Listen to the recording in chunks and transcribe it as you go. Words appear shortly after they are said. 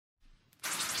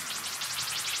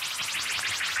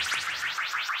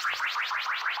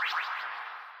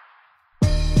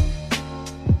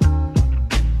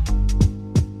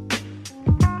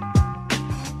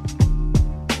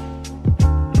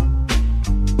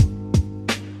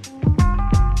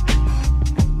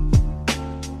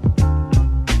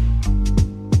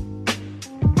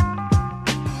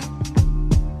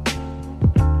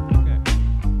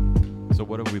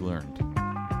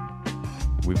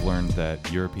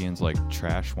Europeans like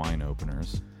trash wine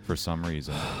openers for some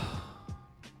reason.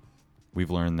 We've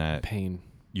learned that Pain.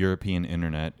 European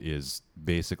internet is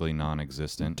basically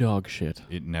non-existent. Dog shit.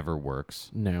 It never works.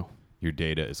 No. Your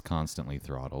data is constantly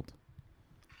throttled.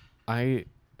 I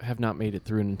have not made it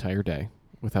through an entire day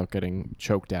without getting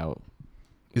choked out.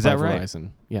 Is by that right?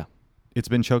 Verizon. Yeah. It's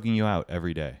been choking you out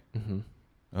every day. Mm-hmm.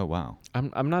 Oh, wow.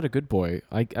 I'm not a good boy.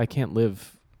 I can't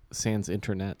live sans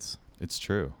internets. It's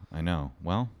true. I know.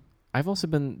 Well, I've also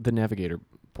been the navigator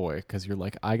boy because you're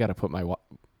like, I got to put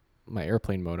my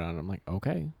airplane mode on. I'm like,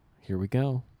 okay, here we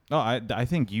go. no, I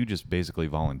think you just basically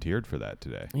volunteered for that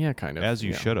today. Yeah, kind of. As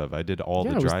you yeah. should have. I did all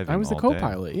Yeah, the driving I was the all day.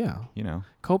 co-pilot, yeah. You know.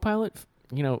 Co-pilot,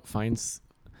 finds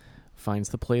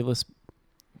the playlist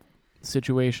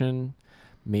situation,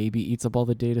 maybe eats up all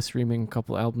the data streaming, a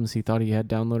couple albums he thought he had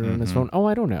downloaded on his phone. Oh,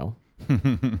 I don't know.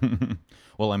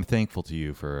 Well, I'm thankful to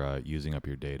you for using up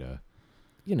your data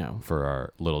for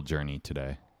our little journey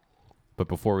today. But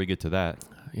before we get to that,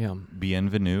 Yeah.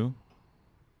 bienvenue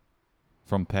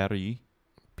from Paris.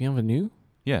 Bienvenue?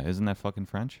 Yeah, isn't that fucking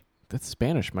French? That's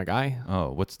Spanish, my guy.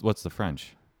 Oh, what's the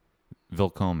French?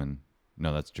 Willkommen.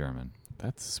 No, that's German.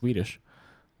 That's Swedish.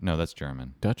 No, that's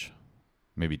German. Dutch?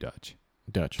 Maybe Dutch.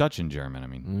 Dutch. Dutch and German, I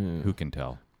mean, who can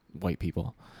tell? White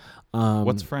people.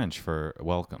 What's French for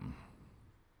welcome?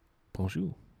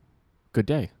 Bonjour. Good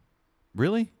day.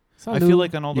 Really? Salut. I feel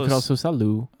like on all you could those also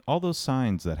salut. all those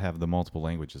signs that have the multiple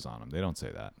languages on them, they don't say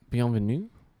that. Bienvenue?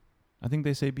 I think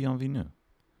they say bienvenue.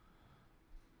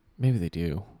 Maybe they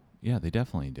do. Yeah, they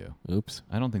definitely do. Oops.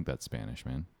 I don't think that's Spanish,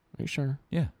 man. Are you sure?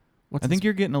 Yeah. What's I think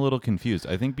you're getting a little confused.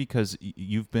 I think because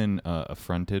you've been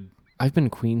affronted I've been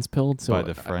Queens pilled, so by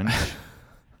the French,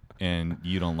 and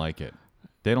you don't like it.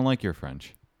 They don't like your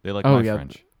French. They like Oh, my yeah.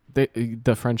 French.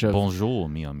 The French of Bonjour,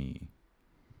 mi ami.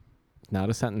 not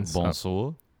a sentence.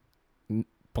 Bonsoir.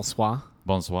 Bonsoir.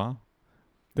 Bonsoir.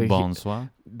 They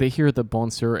Bonsoir. they hear the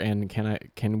bonsoir and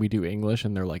can we do English,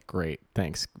 and they're like, great,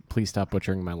 thanks, please stop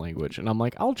butchering my language. And I'm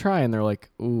like, I'll try, and they're like,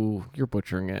 ooh, you're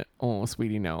butchering it. Oh,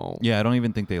 sweetie, no. Yeah, I don't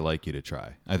even think they like you to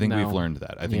try. I think No. we've learned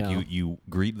that. I think Yeah. you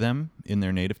greet them in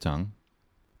their native tongue,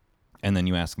 and then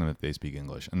you ask them if they speak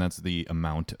English. And that's the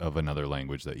amount of another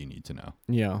language that you need to know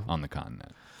Yeah, on the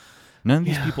continent. None of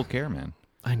these Yeah. people care, man.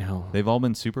 I know. They've all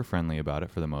been super friendly about it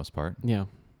for the most part. Yeah,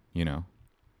 You know,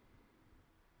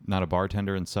 not a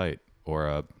bartender in sight or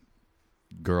a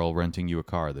girl renting you a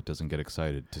car that doesn't get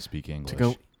excited to speak English. to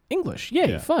go English.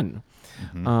 Yay, Yeah. fun.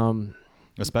 Mhm.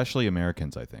 Especially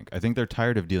Americans, I think. I think they're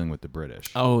tired of dealing with the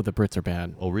British. Oh, the Brits are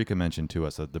bad. Ulrika mentioned to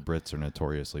us that the Brits are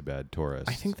notoriously bad tourists.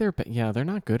 I think they're they're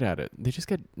not good at it. They just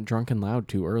get drunk and loud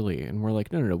too early, and we're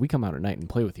like, no, we come out at night and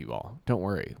play with you all. Don't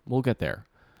worry, we'll get there,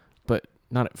 but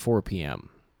not at 4 p.m.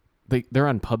 They're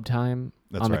on pub time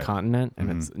That's on right. the continent, and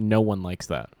it's no one likes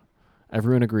that.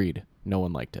 Everyone agreed, no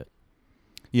one liked it.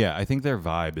 Yeah, I think their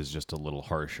vibe is just a little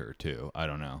harsher too. I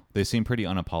don't know. They seem pretty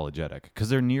unapologetic because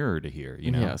they're nearer to here.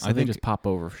 You know, Yeah, so I they think just pop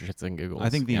over for shits and giggles. I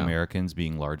think the Yeah. Americans,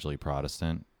 being largely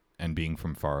Protestant and being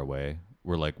from far away,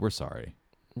 we're like, we're sorry.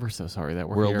 We're so sorry that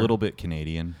We're here. a little bit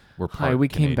Canadian. We're part Hi, we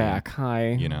came Canadian, back. Hi.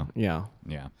 You know? Yeah.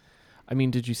 Yeah. I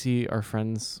mean, did you see our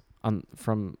friends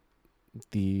from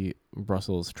the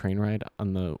Brussels train ride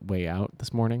on the way out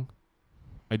this morning?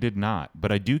 I did not,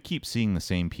 but I do keep seeing the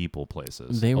same people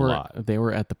places. They a were lot. they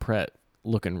were at the Pret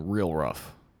looking real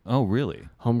rough. Oh, really?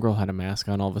 Homegirl had a mask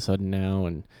on all of a sudden now,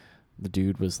 and the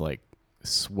dude was like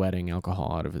sweating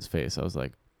alcohol out of his face. I was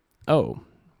like,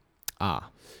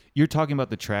 You're talking about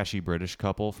the trashy British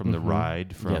couple from the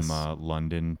ride from Yes.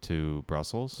 London to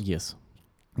Brussels? yes.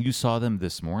 You saw them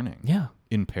this morning? Yeah.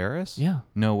 In Paris? Yeah.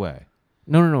 No way.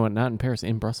 No, not in Paris,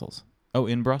 in Brussels. Oh,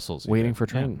 in Brussels. you Waiting did. for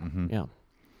train. Yeah. Mhm. Yeah.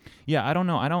 Yeah, I don't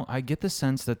know. I get the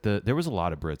sense that there was a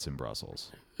lot of Brits in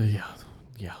Brussels. Yeah.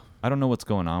 Yeah. I don't know what's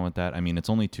going on with that. I mean, it's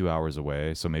only 2 hours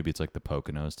away, so maybe it's like the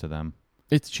Poconos to them.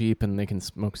 It's cheap, and they can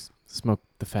smoke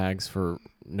the fags for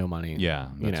no money. Yeah,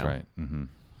 You that's know. right. Mm-hmm.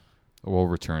 We'll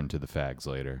return to the fags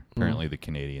later. Apparently, the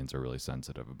Canadians are really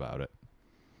sensitive about it.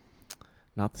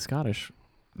 Not the Scottish.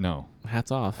 No,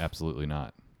 Hats off. absolutely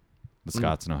not. The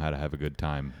Scots know how to have a good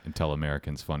time and tell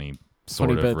Americans funny sort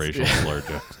Funny of bits. racial slur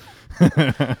jokes.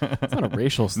 It's not a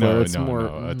racial slur. No, it's no, more.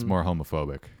 no. It's more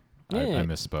homophobic. I Yeah.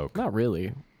 misspoke. Not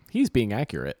really. He's being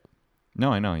accurate.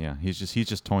 No, I know. Yeah, he's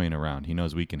just toying around. He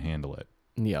knows we can handle it.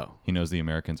 Yeah. He knows the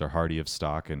Americans are hardy of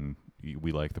stock and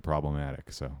we like the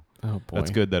problematic. So Oh boy.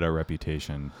 that's good that our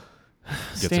reputation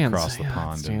gets Stands. across the Yeah, it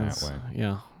pond in that stands. way.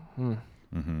 Yeah. Hmm.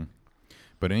 Mm-hmm.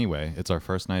 But anyway, it's our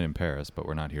first night in Paris, but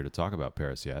we're not here to talk about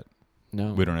Paris yet.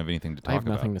 No. We don't have anything to talk I have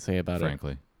about. nothing to say about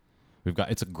frankly.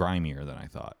 It's a grimier than I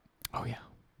thought. it. Oh yeah.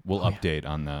 We'll Oh, yeah. update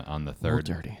on the third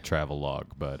dirty. travel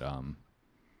log, but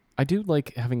I do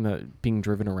like having the being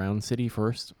driven around city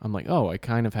first. I'm like, oh, I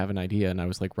kind of have an idea, and I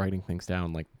was like writing things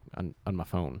down like on my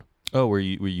phone. Oh, were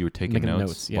you taking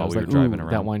notes Yeah, while we like, were driving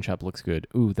around? That wine shop looks good.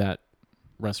 Ooh, that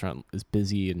restaurant is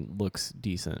busy and looks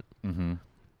decent. Mm-hmm.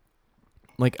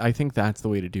 Like, I think that's the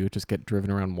way to do it. Just get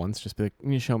driven around once. Just be like,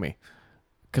 you show me.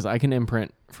 Because I can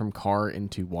imprint from car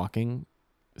into walking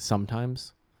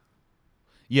sometimes.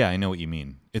 Yeah, I know what you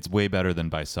mean. It's way better than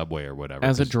by subway or whatever.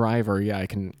 As a driver, yeah, I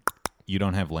can... You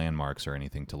don't have landmarks or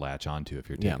anything to latch onto if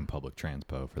you're taking public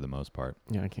transpo for the most part.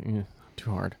 Yeah, I can't. Yeah,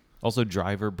 too hard. Also,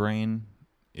 driver brain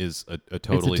is a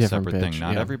totally separate thing.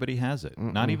 Not everybody has it.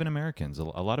 Not even Americans. A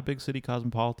lot of big city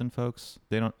cosmopolitan folks,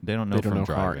 they don't know from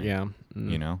driving. Yeah.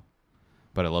 You know?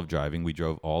 But I love driving. We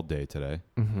drove all day today.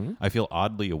 Mm-hmm. I feel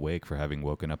oddly awake for having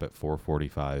woken up at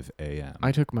 4:45 a.m.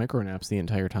 I took micro naps the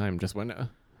entire time. Just went...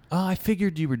 I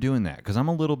figured you were doing that because I'm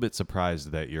a little bit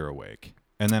surprised that you're awake.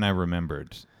 And then I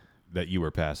remembered that you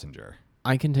were passenger.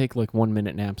 I can take like 1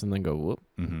 minute naps and then go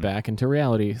back into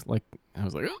reality. Like I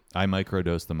was like, oh. I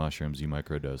microdose the mushrooms, you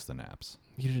microdose the naps.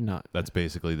 You did not. That's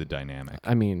basically the dynamic.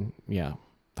 I mean, yeah,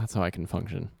 that's how I can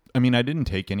function. I mean, I didn't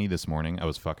take any this morning. I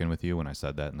was fucking with you when I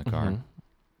said that in the car.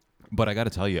 But I got to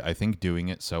tell you, I think doing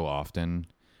it so often,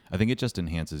 I think it just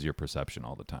enhances your perception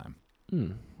all the time.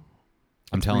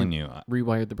 I'm telling you.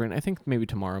 Rewired the brain. I think maybe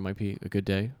tomorrow might be a good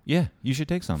day. Yeah, you should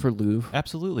take some. For Louvre.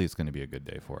 Absolutely, it's going to be a good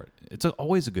day for it. It's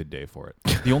always a good day for it.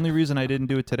 The only reason I didn't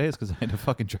do it today is because I had to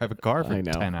fucking drive a car for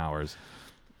 10 hours.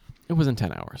 It wasn't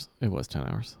 10 hours. It was 10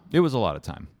 hours. It was a lot of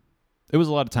time.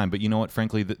 But you know what?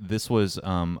 Frankly, this was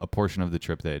a portion of the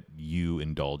trip that you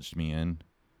indulged me in.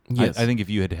 Yes. I think if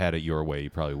you had had it your way, you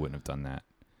probably wouldn't have done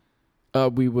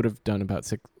that. We would have done about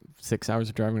six hours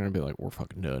of driving and I'd be like, we're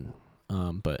fucking done.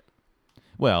 But...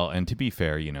 Well, and to be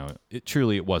fair, you know,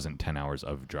 it wasn't 10 hours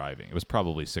of driving. It was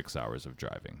probably 6 hours of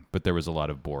driving. But there was a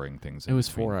lot of boring things. It was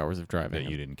 4 hours of driving.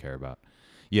 That you didn't care about.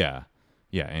 Yeah.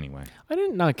 Yeah, anyway. I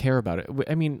did not care about it.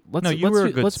 I mean, let's... No, you were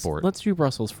a good sport. Let's do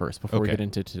Brussels first before we get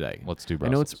into today. Let's do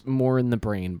Brussels. I know it's more in the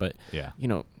brain, but, yeah. You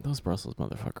know, those Brussels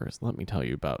motherfuckers, let me tell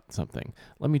you about something.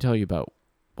 Let me tell you about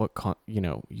what,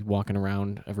 you walking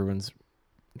around, everyone's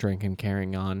drinking,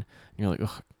 carrying on, and you're like,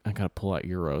 ugh, I gotta pull out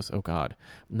euros. Oh, God.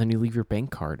 And then you leave your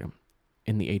bank card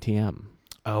in the ATM.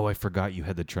 Oh, I forgot you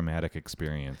had the traumatic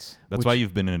experience. That's why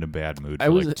you've been in a bad mood for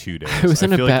like 2 days. I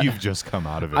feel like you've just come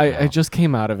out of it. I just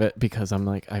came out of it because I'm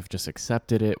like, I've just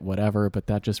accepted it, whatever. But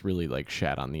that just really like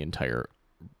shat on the entire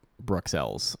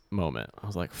Bruxelles moment. I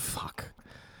was like, fuck.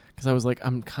 Because I was like,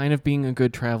 I'm kind of being a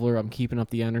good traveler. I'm keeping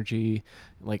up the energy.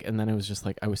 Like, and then it was just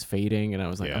like, I was fading and I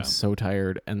was like, I'm so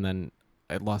tired. And then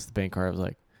I lost the bank card. I was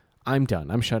like, I'm done.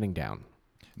 I'm shutting down.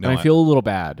 No, and I feel a little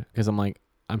bad because I'm like,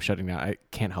 I'm shutting down. I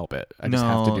can't help it. I just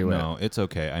have to do it. No, it's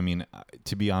okay. I mean,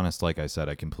 to be honest, like I said,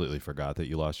 I completely forgot that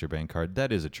you lost your bank card.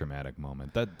 That is a traumatic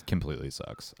moment. That completely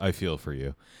sucks. I feel for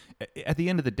you. At the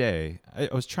end of the day, I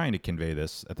was trying to convey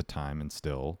this at the time and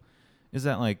still, is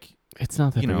that like, it's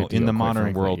not that big a deal, in the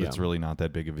modern world, it's really not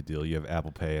that big of a deal. You have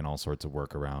Apple Pay and all sorts of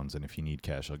workarounds, and if you need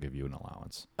cash, I'll give you an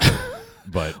allowance.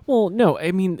 But well, no,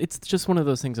 I mean, it's just one of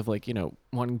those things of like,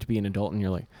 wanting to be an adult, and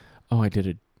you're like, oh, I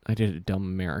did a dumb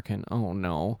American. Oh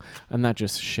no. And that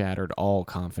just shattered all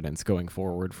confidence going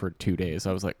forward for 2 days.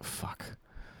 I was like, fuck.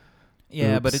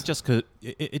 Yeah, but it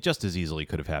just as easily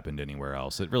could have happened anywhere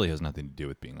else. It really has nothing to do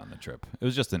with being on the trip. It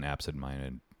was just an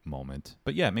absent-minded moment.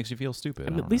 But yeah, it makes you feel stupid. I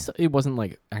mean, at least it wasn't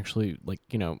like actually like,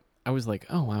 I was like,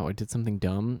 oh wow, I did something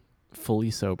dumb,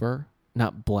 fully sober,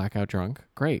 not blackout drunk.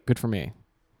 Great. Good for me.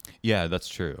 Yeah, that's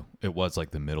true. It was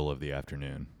like the middle of the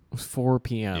afternoon. It was 4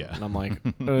 p.m. Yeah. And I'm like,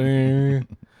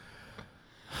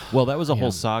 Well, that was a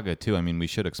whole saga, too. I mean, we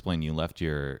should explain. You left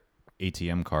your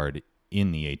ATM card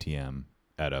in the ATM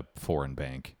at a foreign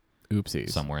bank. Oopsies.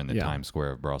 Somewhere in the Times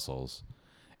Square of Brussels.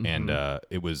 Mm-hmm. And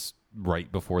it was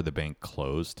right before the bank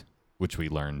closed, which we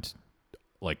learned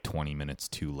like 20 minutes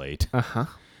too late. Uh-huh.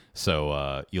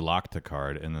 So you locked the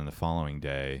card, and then the following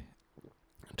day...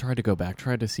 Tried to go back,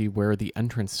 tried to see where the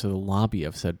entrance to the lobby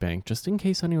of said bank, just in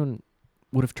case anyone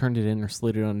would have turned it in or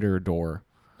slid it under a door.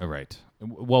 Oh, right.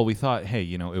 Well, we thought, hey,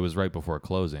 it was right before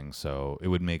closing, so it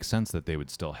would make sense that they would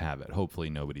still have it. Hopefully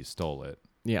nobody stole it.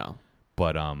 Yeah.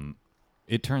 But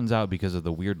it turns out because of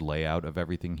the weird layout of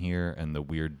everything here and the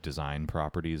weird design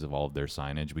properties of all of their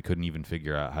signage, we couldn't even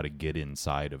figure out how to get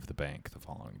inside of the bank the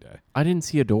following day. I didn't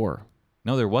see a door.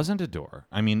 No, there wasn't a door.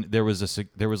 I mean, there was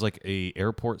like a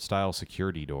airport style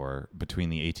security door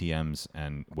between the ATMs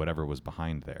and whatever was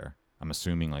behind there. I'm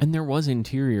assuming like, and there was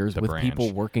interiors with branch.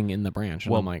 People working in the branch.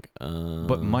 And I'm like,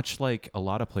 But much like a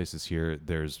lot of places here,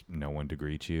 there's no one to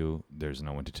greet you. There's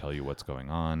no one to tell you what's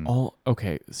going on.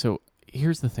 Okay, so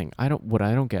here's the thing. What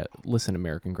I don't get. Listen,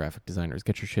 American graphic designers,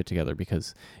 get your shit together,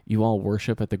 because you all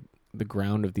worship at the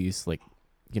ground of these, like,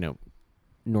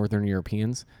 Northern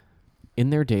Europeans. In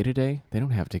their day to day, they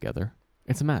don't have it together.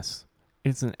 It's a mess.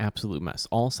 It's an absolute mess.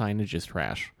 All signage is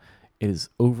trash. It is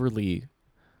overly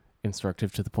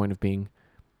instructive to the point of being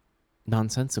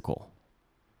nonsensical.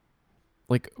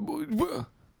 Like,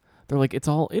 they're like, it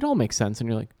all makes sense, and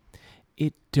you're like,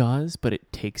 it does, but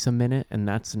it takes a minute, and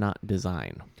that's not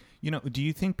design. Do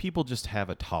you think people just have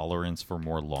a tolerance for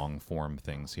more long form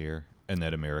things here, and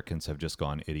that Americans have just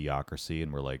gone idiocracy,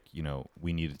 and we're like,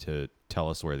 we needed to tell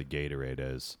us where the Gatorade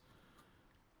is.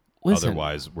 Listen,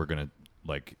 otherwise we're gonna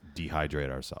like dehydrate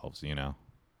ourselves.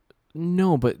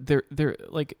 No, but they're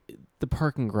like the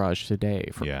parking garage today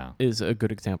is a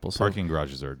good example. So, parking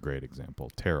garages are a great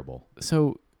example. Terrible.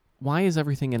 So why is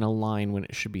everything in a line when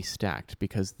it should be stacked?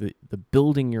 Because the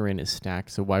building you're in is stacked,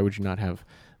 so why would you not have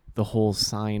the whole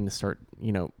sign start,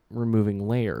 removing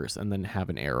layers and then have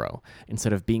an arrow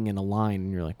instead of being in a line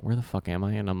and you're like, where the fuck am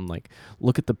I? And I'm like,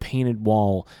 look at the painted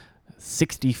wall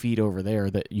 60 feet over there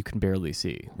that you can barely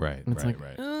see. Right, and it's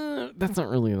right. That's not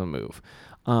really the move.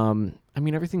 I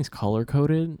mean, everything's color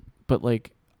coded, but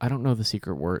like, I don't know the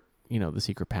secret word, the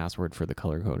secret password for the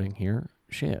color coding here.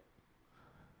 Shit.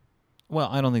 Well,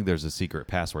 I don't think there's a secret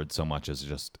password so much as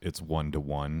just it's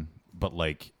 1-to-1. But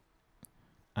like,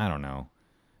 I don't know.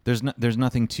 There's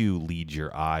nothing to lead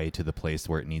your eye to the place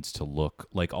where it needs to look.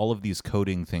 Like all of these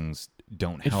coding things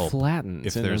don't help. It flattens.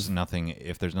 If there's nothing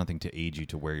to aid you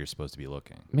to where you're supposed to be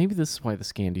looking. Maybe this is why the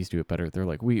Scandies do it better. They're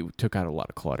like, we took out a lot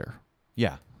of clutter.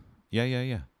 Yeah.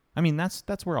 I mean,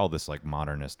 that's where all this like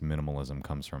modernist minimalism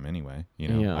comes from anyway.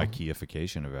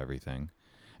 IKEAification of everything.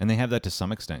 And they have that to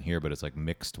some extent here, but it's like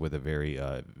mixed with a very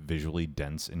visually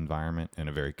dense environment and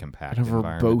a very compact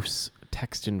environment. A verbose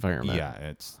text environment.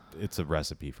 Yeah, it's a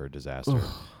recipe for disaster. Ugh.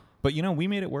 But we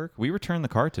made it work. We returned the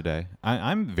car today.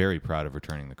 I'm very proud of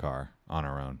returning the car on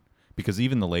our own, because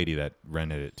even the lady that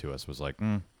rented it to us was like,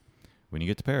 when you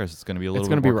get to Paris, it's going to be a little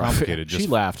bit more complicated. She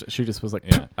laughed. She just was like,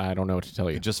 I don't know what to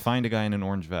tell you. Just find a guy in an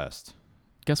orange vest.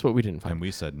 Guess what we didn't find? And we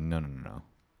said, no.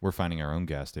 We're finding our own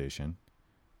gas station,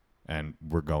 and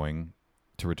we're going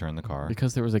to return the car.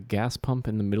 Because there was a gas pump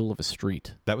in the middle of a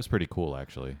street. That was pretty cool,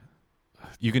 actually.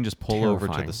 You can just pull over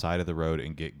to the side of the road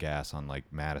and get gas on like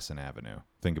Madison Avenue.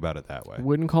 Think about it that way.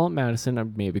 Wouldn't call it Madison.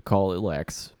 I'd maybe call it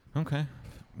Lex. Okay.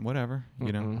 Whatever.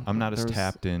 I'm not as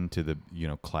tapped into the,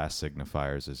 class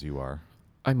signifiers as you are.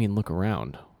 I mean, look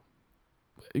around.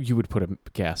 You would put a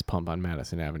gas pump on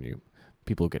Madison Avenue.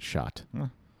 People get shot.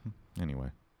 Anyway,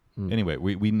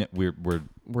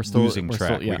 we're still losing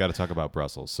track. We got to talk about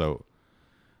Brussels. So,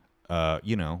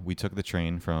 we took the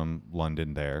train from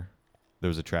London there. There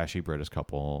was a trashy British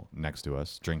couple next to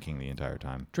us drinking the entire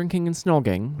time. Drinking and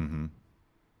snogging.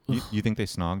 Mm-hmm. You think they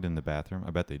snogged in the bathroom?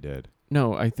 I bet they did.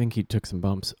 No, I think he took some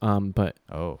bumps. But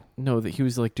no, that he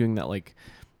was like doing that like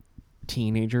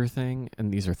teenager thing,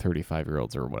 and these are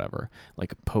 35-year-olds or whatever,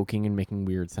 like poking and making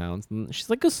weird sounds. And she's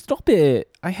like, "Oh, stop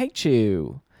it! I hate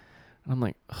you." And I'm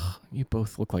like, "You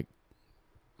both look like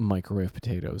microwave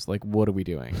potatoes. Like, what are we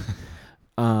doing?"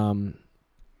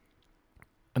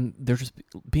 And they're just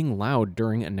being loud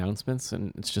during announcements,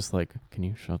 and it's just like, can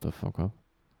you shut the fuck up?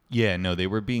 Yeah, no, they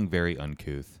were being very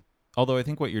uncouth. Although I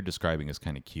think what you're describing is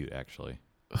kind of cute, actually.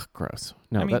 Ugh, gross.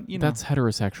 No, that's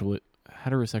heterosexuality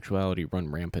run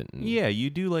rampant. Yeah, you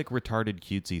do like retarded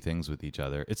cutesy things with each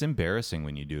other. It's embarrassing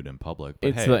when you do it in public. But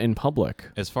it's in public.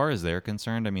 As far as they're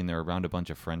concerned, I mean, they're around a bunch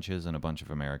of Frenches and a bunch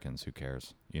of Americans. Who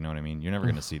cares? You know what I mean? You're never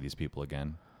going to see these people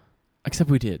again. Except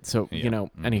we did. So,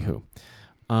 anywho.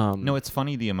 No, it's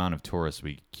funny the amount of tourists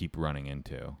we keep running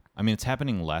into. I mean, it's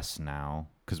happening less now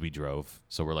because we drove,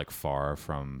 so we're like far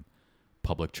from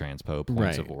public transpo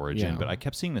points of origin. Yeah. But I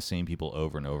kept seeing the same people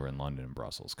over and over in London and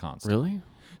Brussels constantly. Really?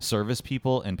 Service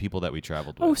people and people that we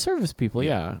traveled with. Oh, service people,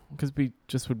 yeah. Because we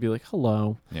just would be like,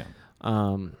 hello. Yeah.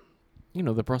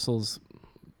 The Brussels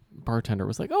bartender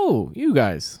was like, oh, you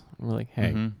guys. And we're like,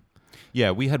 hey. Mm-hmm.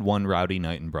 Yeah, we had one rowdy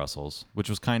night in Brussels, which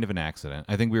was kind of an accident.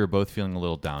 I think we were both feeling a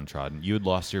little downtrodden. You had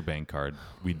lost your bank card.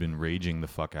 We'd been raging the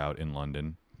fuck out in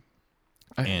London.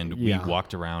 And we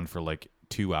walked around for like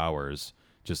 2 hours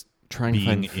just trying being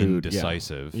to find food.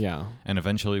 Indecisive. Yeah. And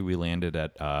eventually we landed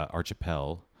at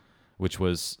Archipel, which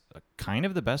was kind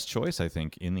of the best choice, I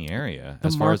think, in the area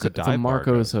as far as the dive bar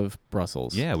Marcos of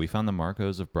Brussels. Yeah, we found the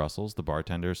Marcos of Brussels. The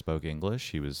bartender spoke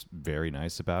English. He was very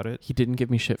nice about it. He didn't give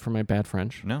me shit for my bad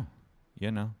French. No. Yeah,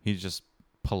 no. He just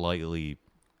politely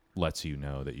lets you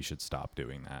know that you should stop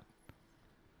doing that.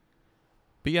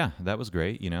 But yeah, that was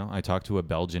great. I talked to a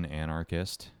Belgian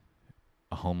anarchist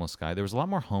a homeless guy. There was a lot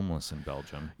more homeless in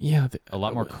Belgium. Yeah, A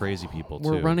lot more crazy people too.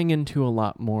 we're running into a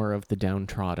lot more of the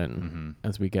downtrodden Mhm.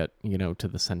 as we get, to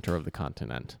the center of the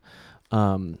continent.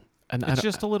 And It's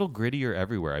just a little grittier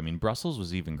everywhere. I mean, Brussels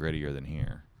was even grittier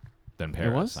than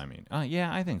Paris. was? I mean,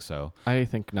 yeah, I think so. I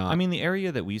think not. I mean, the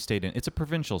area that we stayed in, it's a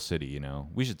provincial city.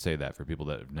 We should say that for people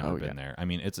that have never Oh, been yeah. there. I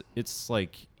mean, it's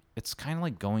like it's kind of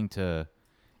like going to.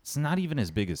 It's not even as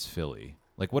big as Philly.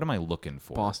 Like, what am I looking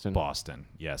for? Boston. Boston.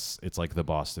 Yes, it's like the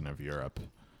Boston of Europe.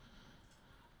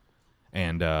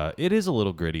 And it is a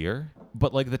little grittier,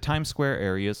 but like the Times Square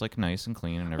area is like nice and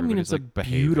clean, and I everybody's mean, it's like a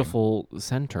behaving. beautiful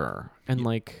center, and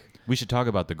like We should talk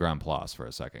about the Grand Place for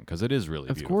a second because it is really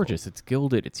it's beautiful. gorgeous. It's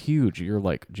gilded. It's huge. You're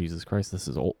like, Jesus Christ, this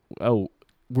is old. Oh,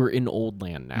 we're in old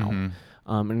land now, Mhm.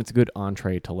 And it's a good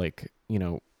entree to like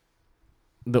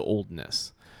the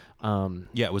oldness.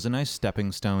 Yeah, it was a nice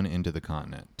stepping stone into the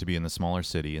continent to be in the smaller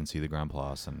city and see the Grand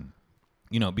Place, and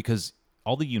because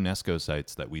all the UNESCO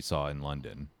sites that we saw in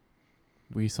London.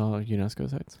 We saw UNESCO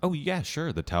sites. Oh yeah,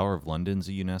 sure. The Tower of London's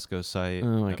a UNESCO site.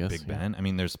 Oh, I guess, Big yeah. Ben. I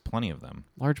mean, there's plenty of them.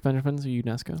 Large Benjamin's a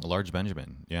UNESCO. A large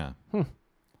Benjamin, yeah.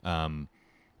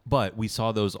 But we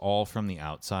saw those all from the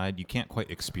outside. You can't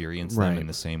quite experience them Right. in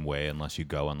the same way unless you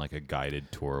go on like a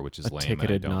guided tour, which is A lame.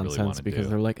 ticketed and I don't nonsense really want to because do.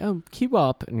 they're like, oh, keep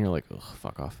up, and you're like, ugh,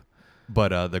 fuck off.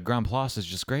 But the Grand Place is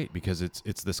just great because it's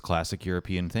this classic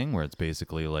European thing where it's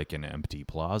basically like an empty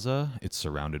plaza. It's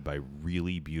surrounded by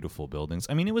really beautiful buildings.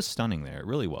 I mean, it was stunning there. It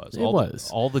really was. It was.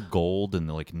 All the gold and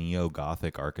the like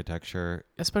neo-Gothic architecture.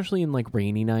 Especially in like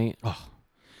rainy night. Oh,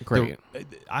 Great.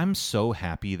 I'm so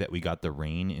happy that we got the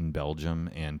rain in Belgium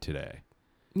and today.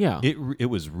 Yeah. It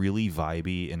was really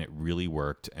vibey and it really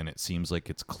worked, and it seems like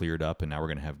it's cleared up and now we're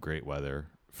going to have great weather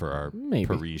for our Maybe.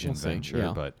 Parisian We'll see. venture.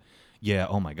 Yeah. But yeah,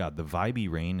 oh my God, the vibey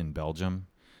rain in Belgium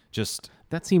just...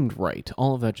 That seemed right.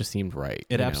 All of that just seemed right.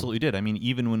 It absolutely did. I mean,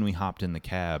 even when we hopped in the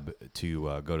cab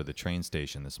to go to the train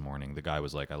station this morning, the guy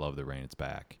was like, I love the rain, it's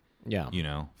back. Yeah.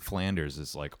 Flanders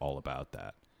is like all about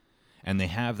that. And they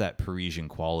have that Parisian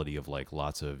quality of like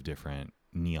lots of different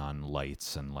neon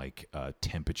lights and like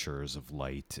temperatures of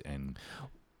light and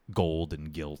gold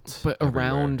and gilt. But everywhere.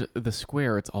 around the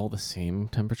square, it's all the same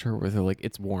temperature where they're like,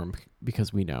 it's warm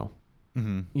because we know.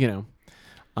 Mhm.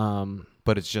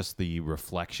 But it's just the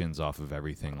reflections off of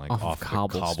everything, like Off of off the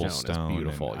cobblestone is cobblestone.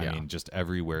 beautiful, and, yeah. I mean, just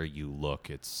everywhere you look,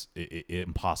 it's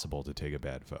impossible to take a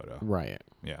bad photo. right.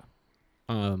 Yeah.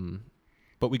 Um,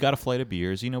 But we got a flight of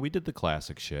beers. We did the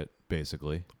classic shit,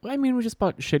 basically. I mean, we just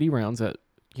bought shitty rounds at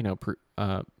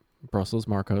Brussels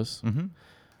Marcos, Mm-hmm.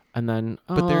 and then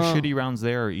But their shitty rounds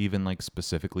there are even like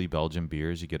specifically Belgian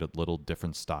beers. You get a little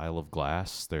different style of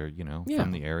glass. They're, Yeah.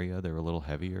 from the area. They're a little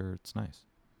heavier. It's nice.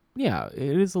 Yeah,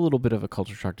 it is a little bit of a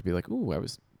culture shock to be like, ooh, I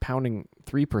was pounding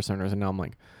 3%ers, and now I'm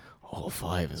like, oh,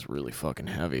 5 is really fucking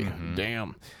heavy. Mhm.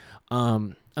 Damn.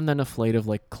 And then a flight of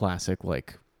like classic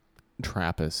like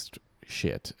Trappist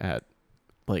shit at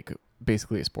like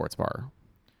basically a sports bar.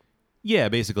 Yeah,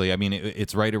 basically. I mean,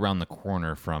 it's right around the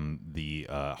corner from the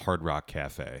Hard Rock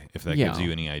Cafe, if that gives Yeah.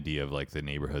 you any idea of like the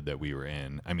neighborhood that we were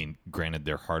in. I mean, granted,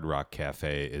 their Hard Rock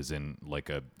Cafe is in like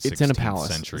a 16th It's in a palace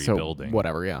century so building.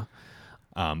 Whatever, yeah.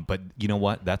 But you know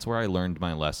what? That's where I learned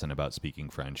my lesson about speaking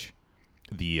French.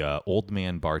 The old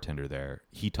man bartender there,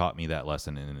 he taught me that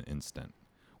lesson in an instant.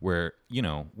 Where,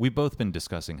 we've both been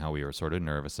discussing how we were sort of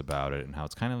nervous about it and how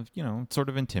it's kind of, sort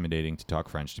of intimidating to talk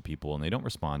French to people and they don't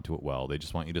respond to it well. They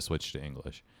just want you to switch to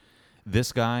English.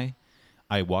 This guy,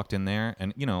 I walked in there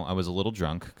and, I was a little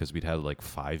drunk because we'd had like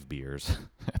 5 beers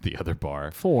at the other bar.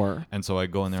 4. And so I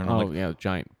go in there and I'm Oh, like, yeah,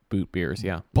 giant boot beers,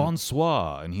 yeah.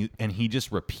 bonsoir. And he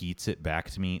just repeats it back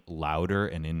to me louder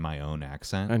and in my own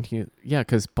accent. And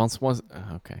because bonsoir,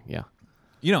 okay, yeah.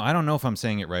 I don't know if I'm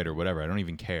saying it right or whatever. I don't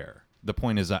even care. The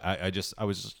point is, I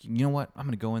was just, you know what? I'm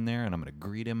going to go in there and I'm going to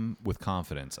greet him with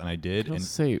confidence. And I did. Just And,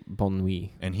 say bonne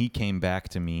nuit. and he came back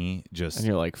to me just And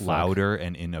you're like, fuck. louder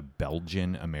and in a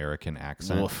Belgian American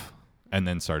accent. Woof. And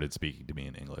then started speaking to me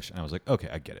in English. And I was like, okay,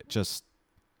 I get it. Just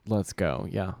Let's go,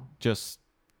 yeah.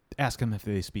 ask him if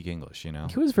they speak English,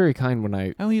 He was very kind when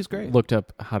I Oh, he's great. looked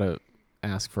up how to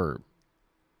ask for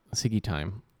Siggy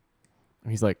time.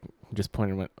 He's like, just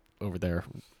pointed over there,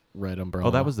 red umbrella.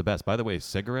 Oh, that was the best. By the way,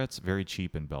 cigarettes, very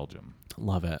cheap in Belgium.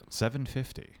 Love it.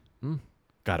 $7.50. Mm.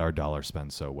 God, our dollar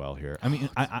spends so well here. I mean,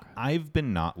 I've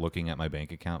been not looking at my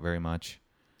bank account very much.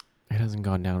 It hasn't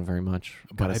gone down very much,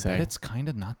 But gotta I say. bet it's kind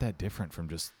of not that different from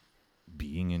just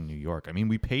being in New York. I mean,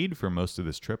 we paid for most of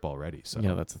this trip already. So,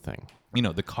 Yeah, that's the thing.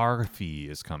 the car fee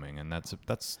is coming, and that's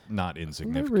not Are they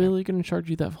insignificant. really going to charge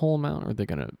you that whole amount, or are they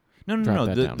going to... No. drop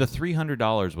that down? The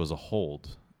 $300 was a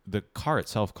hold. The car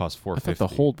itself cost $450. I thought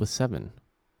the hold was 7.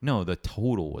 No, the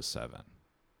total was $7.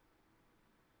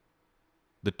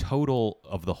 The total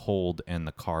of the hold and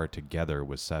the car together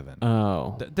was $7.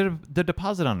 Oh. The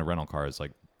deposit on a rental car is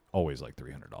like always like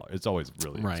 $300. It's always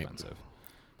really Right. expensive.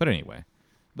 But anyway,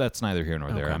 that's neither here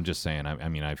nor there. Okay. I'm just saying. I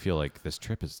mean, I feel like this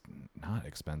trip is not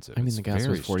expensive. I mean, It's the gas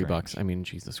very was $40. strange. I mean,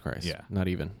 Jesus Christ. Yeah. Not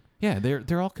even. Yeah,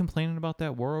 they're all complaining about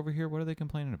that war over here. What are they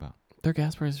complaining about? Their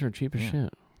gas prices are cheap as Yeah.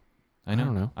 shit. I know.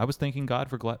 don't know. I was thanking God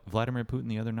for Vladimir Putin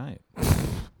the other night.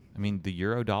 I mean, the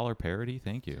euro dollar parity.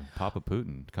 Thank you, Papa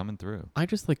Putin, coming through. I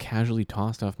just like casually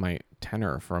tossed off my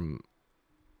tenner from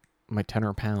my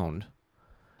tenner pound,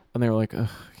 and they were like, "Ugh,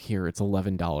 here it's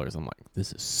 $11." I'm like,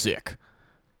 "This is sick."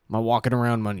 My walking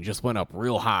around money just went up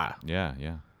real high. Yeah,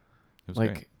 yeah. It was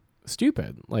Like great.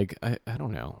 stupid. Like I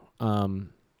don't know.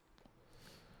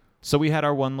 So we had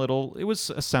our one little. It was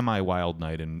a semi-wild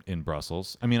night in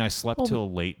Brussels. I mean, I slept Well,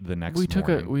 till late the next we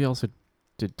morning. we also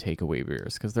did takeaway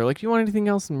beers because they're like, "Do you want anything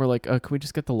else?" And we're like, "Can we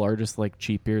just get the largest like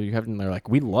cheap beer you have?" And they're like,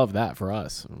 "We love that for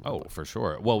us." And we're Oh, for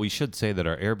sure. Well, we should say that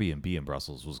our Airbnb in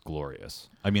Brussels was glorious.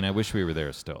 I mean, I wish we were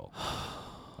there still.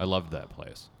 I loved that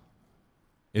place.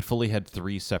 It fully had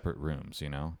 3 separate rooms, you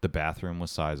know? The bathroom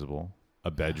was sizable, a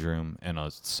bedroom, and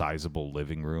a sizable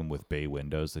living room with bay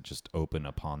windows that just open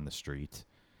upon the street.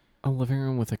 a living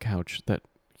room with a couch that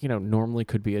normally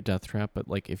could be a death trap, but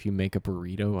like if you make a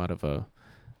burrito out of a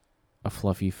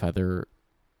fluffy feather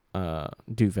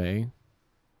duvet,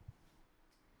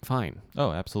 fine.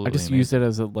 Oh, absolutely. I just used it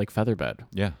as a like feather bed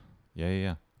Yeah.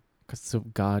 Yeah. because it's so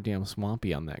goddamn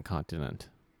swampy on that continent.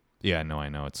 Yeah, no, I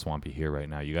know. It's swampy here right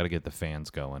now. You got to get the fans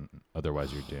going.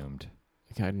 Otherwise, you're doomed.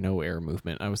 Like, I had no air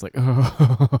movement. I was like,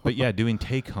 oh. But yeah, doing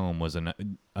take home was a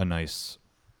nice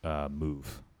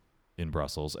move in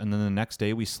Brussels. And then the next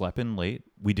day we slept in late.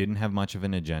 We didn't have much of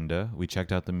an agenda. We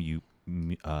checked out the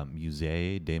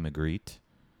Musée des Magritte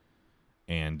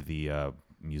and the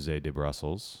Musée de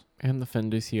Brussels. And the fin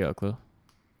de siècle.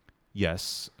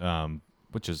 Yes,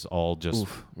 which is all just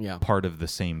Oof, yeah. part of the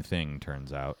same thing,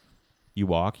 turns out. You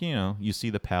walk, you see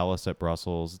the palace at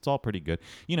Brussels. It's all pretty good.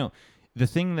 The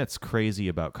thing that's crazy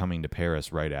about coming to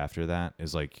Paris right after that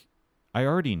is like, I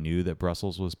already knew that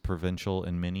Brussels was provincial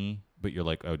and mini, but you're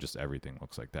like, oh, just everything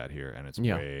looks like that here, and it's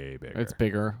way bigger. It's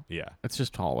bigger. Yeah. It's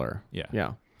just taller. Yeah.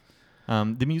 Yeah.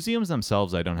 The museums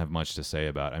themselves, I don't have much to say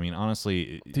about. I mean,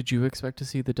 honestly, Did you expect to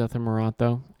see the Death of Marat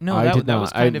though? no, I did that not.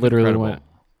 was kind I of literally incredible. went.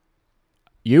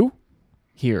 You?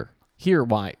 Here.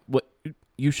 Why? What?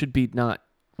 You should be not.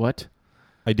 What?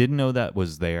 I didn't know that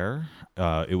was there.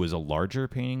 It was a larger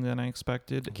painting than I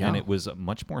expected, Yeah. and it was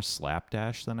much more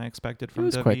slapdash than I expected from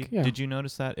was David. quick, yeah. Did you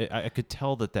notice that? I could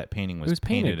tell that painting was, It was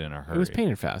painted in a hurry. It was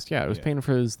painted fast. Yeah, it was Yeah. painted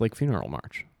for his like funeral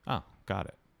march. Oh, got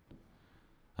it.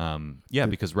 Yeah,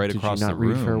 because right Did across you not the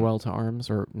read room. Farewell to Arms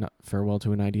or not Farewell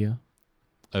to an Idea?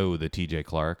 Oh, the T.J.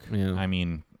 Clark. Yeah. I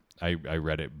mean, I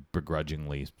read it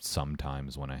begrudgingly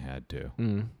sometimes when I had to.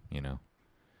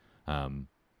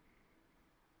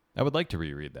 I would like to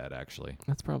reread that actually.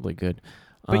 That's probably good.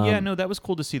 But yeah, no, that was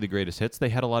cool to see the greatest hits. They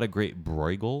had a lot of great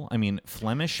Bruegel. I mean,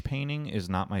 Flemish painting is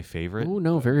not my favorite. Oh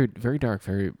no, very very dark,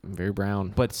 very very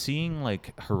brown. But seeing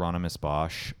like Hieronymus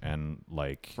Bosch and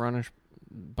like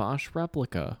Bosch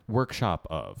replica. workshop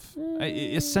of,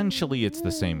 essentially it's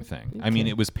the same thing. I mean, Okay.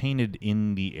 it was painted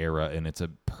in the era and it's a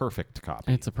perfect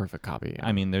copy. It's a perfect copy. Yeah.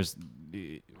 I mean,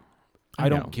 I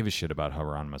know. don't give a shit about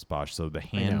Hieronymus Bosch, so the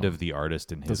hand know. of the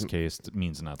artist in his Doesn't- case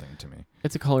means nothing to me.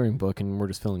 It's a coloring book, and we're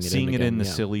just filling it Seeing in. it in the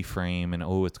yeah. silly frame and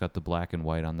it's got the black and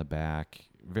white on the back,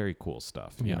 very cool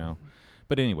stuff, you Yeah. know.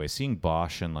 But anyway, seeing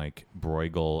Bosch and like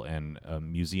Bruegel and a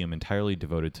museum entirely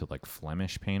devoted to like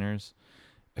Flemish painters,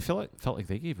 I felt like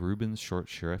they gave Rubens short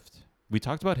shrift. We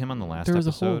talked about him on the last There was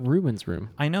episode. a whole Rubens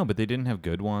room. I know, but they didn't have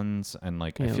good ones, and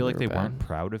like I Yeah, feel like they they were weren't bad.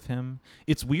 proud of him.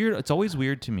 It's weird. It's always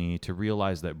weird to me to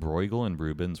realize that Bruegel and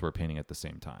Rubens were painting at the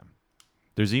same time.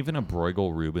 There's even a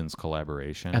Bruegel-Rubens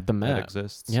collaboration At the that Met.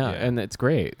 exists. Yeah, and it's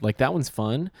great. Like that one's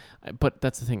fun, but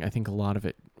that's the thing. I think a lot of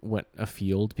it went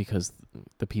afield because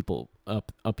the people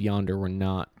up yonder were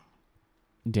not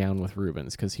down with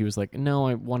Rubens because he was like, no,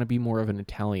 I want to be more of an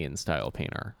Italian style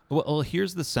painter. Well,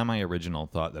 here's the semi-original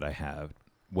thought that I had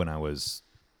when I was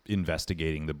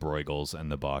investigating the Bruegels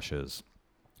and the Bosches.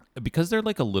 Because they're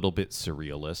like a little bit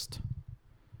surrealist.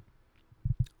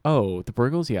 Oh, the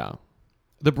Bruegels, yeah.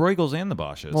 The Bruegels and the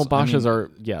Bosches. Well, I mean, Bosch's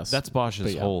are yes. That's Bosch's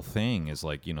but yeah. whole thing is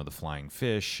like, the flying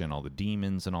fish and all the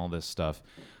demons and all this stuff.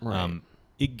 Right.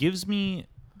 It gives me,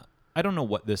 I don't know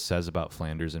what this says about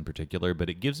Flanders in particular, but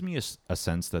it gives me a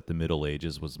sense that the Middle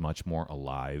Ages was much more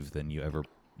alive than you ever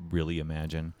really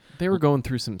imagine. They were going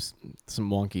through some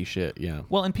wonky shit. Yeah.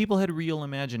 Well, and people had real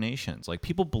imaginations. Like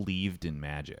people believed in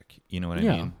magic. You know what I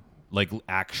Yeah. mean? Like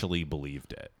actually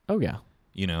believed it. Oh yeah.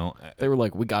 You know, They were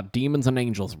like, we got demons and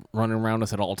angels running around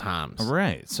us at all times.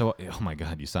 right? So, oh my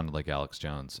God, you sounded like Alex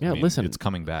Jones. Yeah, listen. it's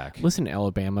coming back. Listen,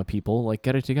 Alabama people, like,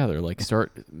 get it together. Like,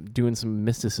 start doing some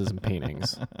mysticism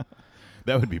paintings.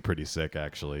 That would be pretty sick,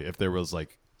 actually, if there was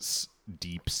like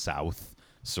deep South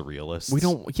surrealists. We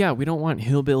don't want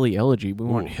hillbilly elegy. We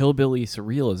want hillbilly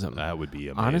surrealism. That would be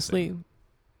amazing. Honestly,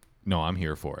 no, I'm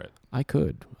here for it. I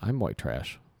could. I'm white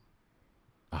trash.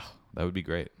 Oh, that would be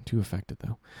great. Too affected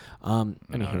though.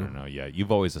 No. Yeah,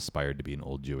 you've always aspired to be an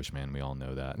old Jewish man. We all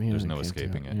know that. Yeah, There's I no can't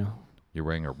escaping do it. Yeah. You're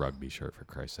wearing a rugby shirt, for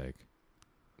Christ's sake.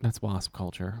 That's wasp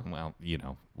culture. Well,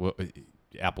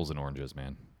 apples and oranges,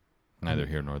 man. Neither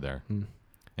here nor there.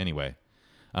 Anyway,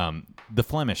 the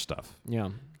Flemish stuff. Yeah.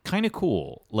 Kind of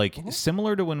cool. Like,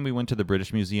 similar to when we went to the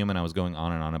British Museum and I was going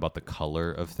on and on about the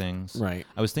color of things. Right.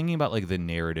 I was thinking about, like, the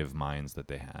narrative minds that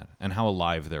they had and how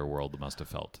alive their world must have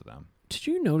felt to them. Did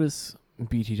you notice,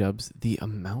 BT Dubs, the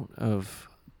amount of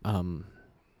the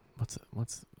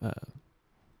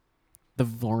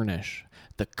varnish,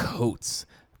 the coats,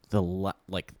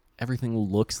 like everything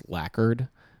looks lacquered,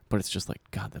 but it's just like,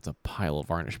 God, that's a pile of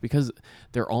varnish, because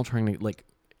they're all trying to like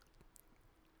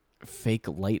fake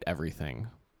light everything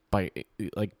by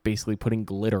like basically putting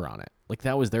glitter on it. Like,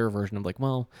 that was their version of like,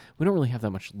 well, we don't really have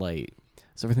that much light,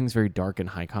 so everything's very dark and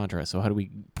high contrast, so how do we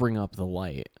bring up the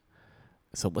light?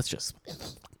 So let's just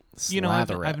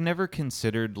slather it. I've never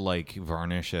considered like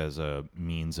varnish as a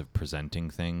means of presenting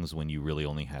things when you really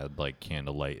only had like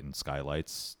candlelight and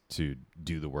skylights to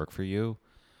do the work for you.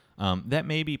 That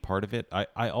may be part of it.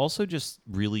 I also just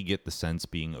really get the sense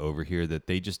being over here that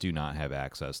they just do not have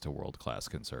access to world-class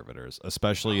conservators,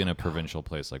 especially in a provincial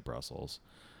place like Brussels.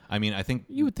 I mean, I think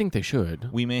You would think they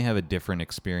should. we may have a different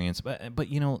experience, but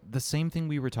you know, the same thing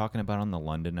we were talking about on the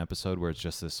London episode where it's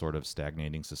just this sort of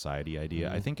stagnating society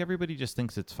idea. I think everybody just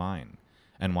thinks it's fine.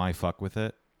 And why fuck with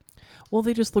it? Well,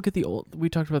 they just look at the old. We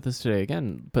talked about this today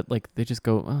again, but like they just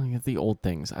go, "Oh, yeah, the old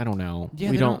things. I don't know.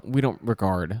 Yeah, we don't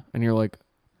regard." And you're like,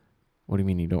 "What do you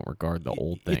mean you don't regard the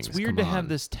old things?" It's weird Come to have on.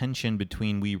 this tension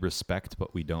between we respect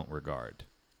but we don't regard.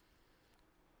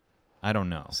 I don't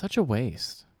know. Such a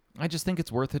waste. I just think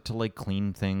it's worth it to like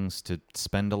clean things, to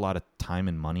spend a lot of time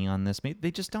and money on this. They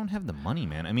just don't have the money,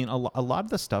 man. I mean, a lot of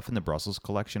the stuff in the Brussels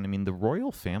collection, I mean, the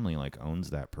royal family like owns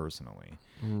that personally.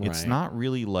 It's Right. not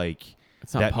really like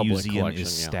It's not that public museum collection,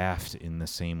 is yeah. staffed in the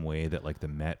same way that like the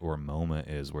Met or MoMA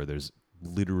is, where there's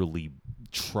literally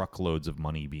truckloads of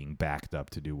money being backed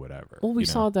up to do whatever. Well, we you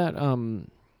know? saw that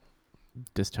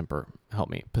distemper. Help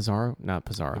me, Pizarro, not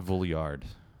Pizarro. Vouliard.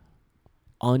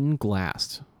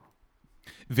 Unglassed.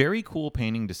 Very cool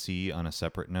painting to see on a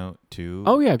separate note, too.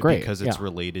 Oh, yeah, great. Because it's Yeah.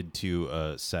 related to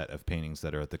a set of paintings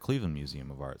that are at the Cleveland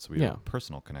Museum of Art. So we have Yeah. a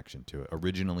personal connection to it.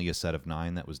 Originally a set of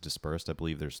 9 that was dispersed. I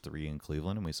believe there's 3 in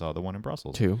Cleveland, and we saw the one in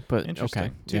Brussels. 2, but Interesting.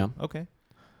 okay, 2. yeah. Okay.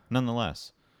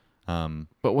 Nonetheless.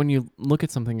 But when you look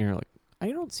at something and you're like,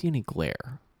 I don't see any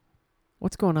glare.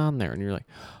 What's going on there? And you're like,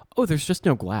 oh, there's just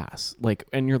no glass. Like,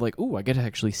 and you're like, ooh, I get to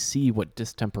actually see what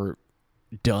distemper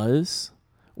does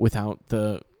without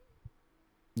the,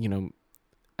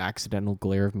 accidental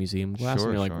glare of museum glass. Sure,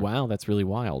 and you're sure. like, wow, that's really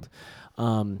wild.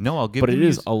 No, I'll give But the it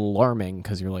is alarming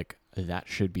because you're like, that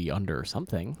should be under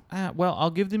something. well,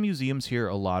 I'll give the museums here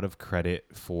a lot of credit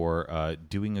for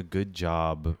doing a good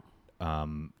job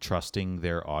trusting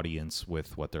their audience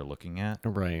with what they're looking at.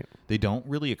 Right. They don't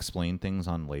really explain things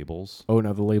on labels. Oh,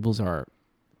 no, the labels are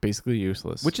basically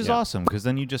useless. Which is Yeah. awesome, because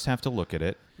then you just have to look at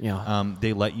it. Yeah.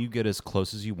 They let you get as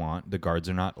close as you want. The guards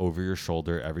are not over your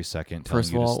shoulder every second telling First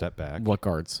of you all, to step back. what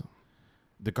guards?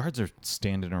 The guards are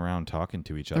standing around talking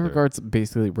to each There other. were guards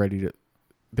basically ready to.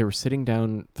 They were sitting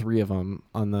down, 3 of them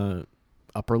on the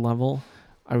upper level.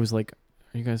 I was like,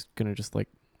 "Are you guys gonna just like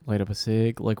light up a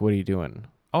cig? Like, what are you doing?"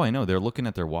 Oh, I know. They're looking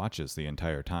at their watches the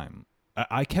entire time.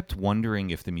 I kept wondering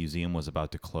if the museum was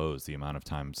about to close, the amount of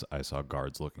times I saw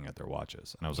guards looking at their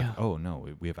watches. And I was Yeah. like, oh, no,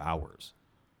 we have hours.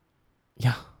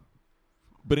 Yeah.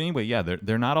 But anyway, yeah,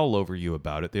 they're not all over you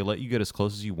about it. They let you get as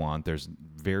close as you want. There's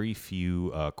very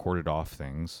few corded off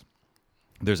things.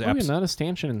 There's Oh, yeah, not a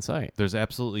stanchion in sight. There's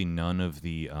absolutely none of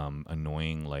the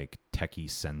annoying like techie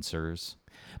sensors.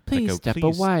 Please that go, step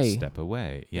 "Please away." Step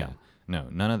away. Yeah. Yeah. No,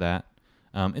 none of that.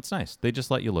 It's nice. They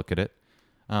just let you look at it.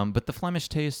 But the Flemish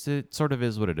taste, it sort of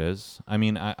is what it is. I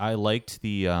mean, I liked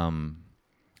the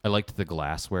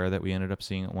glassware that we ended up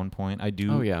seeing at one point. I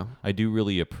do. Oh, yeah. I do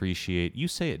really appreciate. You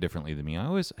say it differently than me. I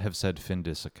always have said fin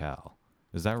de siècle.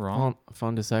 Is that wrong?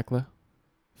 Fond de siècle,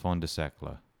 Fin de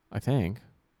siècle. I think.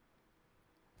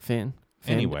 Fin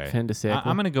Anyway, de siècle.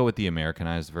 I'm going to go with the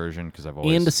Americanized version because I've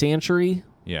always. And a century.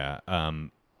 Yeah.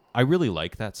 I really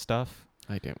like that stuff.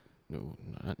 I do.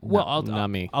 no, Well, not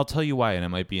me. I'll tell you why, and it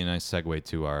might be a nice segue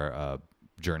to our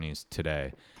journeys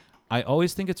today. I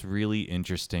always think it's really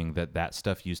interesting that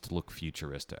stuff used to look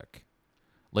futuristic.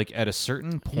 Like at a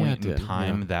certain point in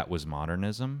time, that was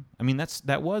modernism. I mean,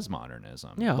 that was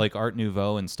modernism. Yeah. Like Art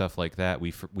Nouveau and stuff like that.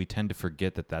 We tend to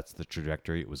forget that that's the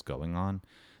trajectory it was going on.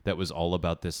 That was all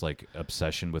about this like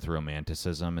obsession with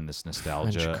romanticism and this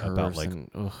nostalgia about like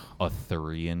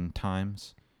Arthurian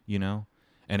times, you know.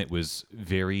 And it was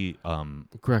very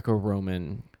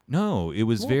Greco-Roman. No, it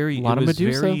was very a lot of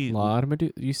Medusa. Very, a lot of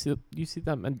Medusa. You see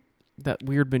that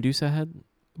weird Medusa head.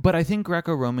 But I think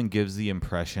Greco-Roman gives the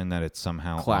impression that it's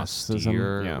somehow classism,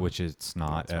 austere, which it's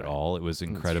not at all. It was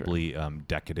incredibly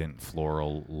decadent,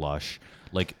 floral, lush.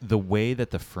 Like the way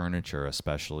that the furniture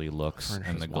especially looks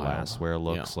and the glassware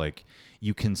looks, like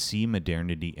you can see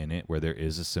modernity in it where there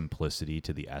is a simplicity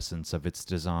to the essence of its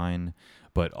design,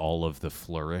 but all of the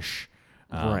flourish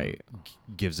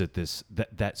gives it this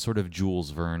that sort of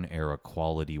Jules Verne era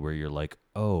quality where you're like,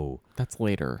 oh. That's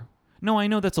later. No, I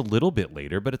know that's a little bit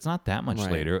later, but it's not that much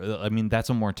later. I mean, that's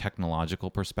a more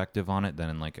technological perspective on it than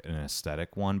in like an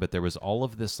aesthetic one. But there was all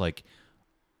of this like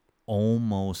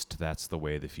almost that's the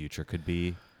way the future could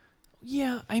be.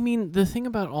 Yeah, I mean, the thing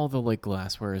about all the like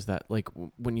glassware is that like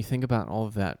when you think about all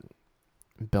of that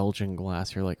Belgian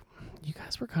glass, you're like, you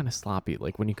guys were kind of sloppy.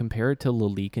 Like when you compare it to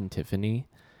Lalique and Tiffany,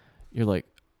 you're like,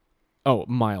 oh,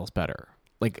 miles better.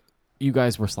 Like you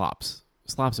guys were slops.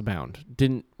 Slops abound.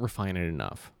 Didn't refine it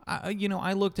enough.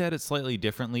 I looked at it slightly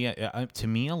differently. To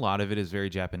me, a lot of it is very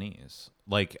Japanese.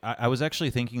 Like, I was actually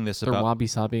thinking this They're about...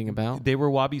 wabi-sabiing about? They were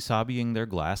wabi-sabiing their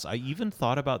glass. I even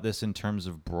thought about this in terms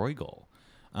of Bruegel.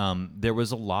 There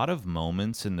was a lot of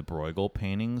moments in the Bruegel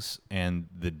paintings and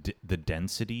the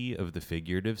density of the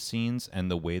figurative scenes and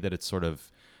the way that it's sort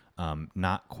of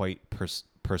not quite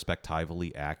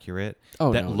perspectively accurate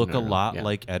look a lot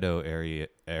like Edo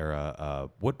era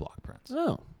woodblock prints.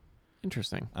 Oh,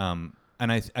 interesting.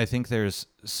 And I think there's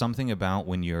something about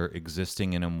when you're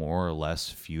existing in a more or less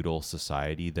feudal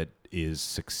society that is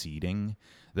succeeding,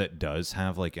 that does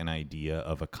have like an idea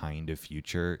of a kind of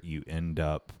future, you end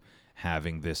up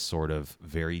having this sort of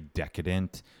very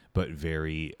decadent but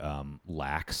very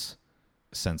lax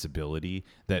sensibility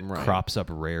that crops up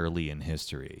rarely in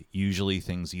history. Usually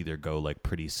things either go like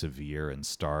pretty severe and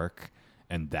stark,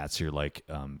 and that's your like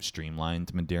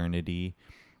streamlined modernity,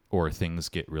 or things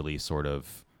get really sort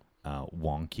of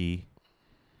wonky.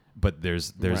 But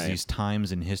there's these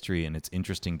times in history, and it's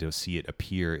interesting to see it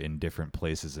appear in different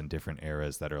places in different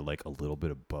eras that are like a little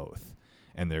bit of both,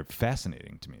 and they're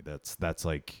fascinating to me. That's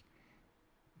like,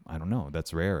 I don't know,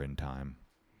 that's rare in time.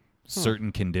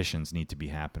 Certain conditions need to be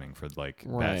happening for like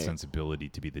that sensibility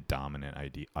to be the dominant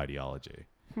ideology.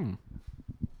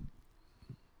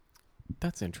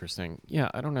 That's interesting. Yeah,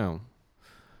 I don't know.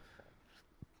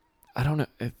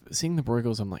 Seeing the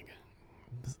Bruegels, I'm like,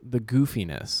 the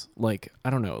goofiness, like, I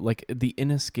don't know, like the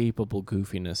inescapable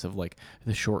goofiness of like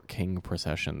the short king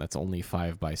procession that's only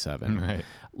 5x7. Right.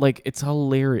 Like, it's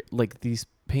hilarious. Like, these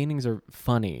paintings are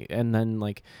funny, and then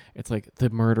like it's like the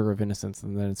murder of innocence,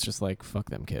 and then it's just like, fuck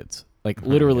them kids. Like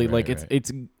literally,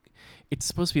 it's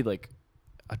supposed to be like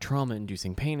a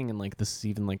trauma-inducing painting, and like this is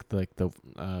even like the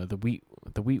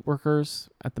wheat workers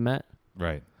at the Met.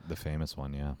 Right. The famous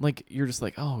one, yeah. Like, you're just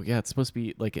like, oh, yeah, it's supposed to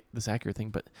be, like, this accurate thing.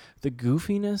 But the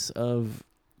goofiness of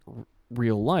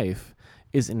real life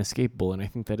is inescapable, and I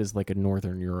think that is, like, a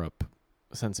Northern Europe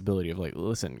sensibility of, like,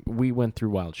 listen, we went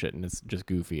through wild shit, and it's just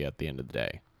goofy at the end of the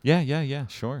day. Yeah,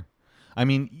 sure. I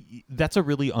mean, that's a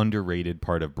really underrated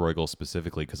part of Bruegel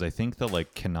specifically, because I think the,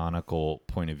 like, canonical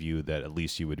point of view that at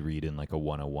least you would read in, like, a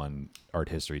 101 art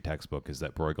history textbook is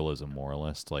that Bruegel is a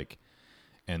moralist, like...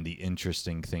 And the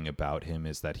interesting thing about him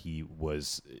is that he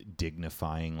was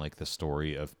dignifying like the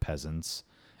story of peasants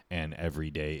and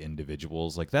everyday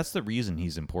individuals. Like that's the reason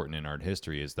he's important in art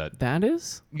history, is that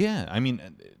is? Yeah, I mean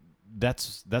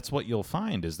that's what you'll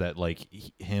find is that like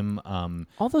him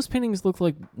all those paintings look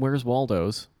like Where's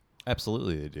Waldo's.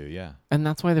 Absolutely they do, yeah. And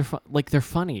that's why they're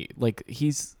funny. Like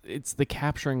it's the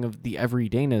capturing of the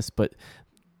everydayness, but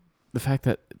the fact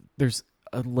that there's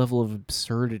a level of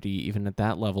absurdity, even at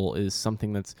that level, is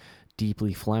something that's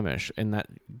deeply Flemish, and that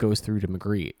goes through to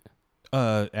Magritte.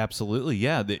 Absolutely,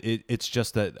 yeah. It's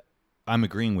just that I'm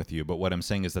agreeing with you, but what I'm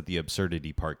saying is that the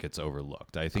absurdity part gets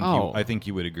overlooked. I think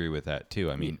you would agree with that too.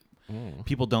 I mean,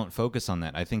 people don't focus on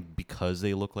that. I think because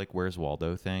they look like Where's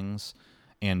Waldo things,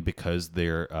 and because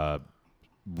their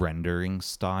rendering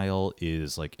style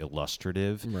is like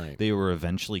illustrative, they were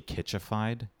eventually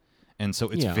kitschified. And so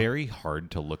it's very hard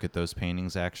to look at those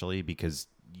paintings, actually, because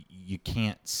you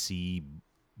can't see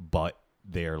but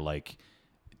their, like,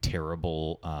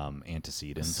 terrible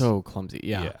antecedents. So clumsy.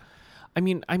 yeah. I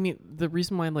mean, the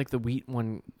reason why like the wheat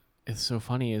one is so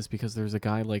funny is because there's a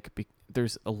guy like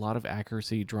there's a lot of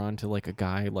accuracy drawn to like a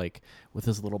guy like with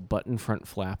his little button front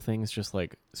flap things just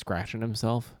like scratching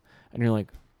himself, and you're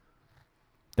like,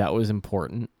 that was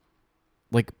important.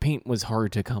 Like paint was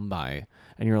hard to come by,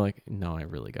 and you're like, no, I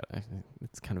really got it.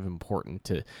 It's kind of important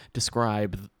to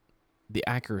describe the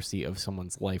accuracy of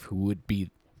someone's life who would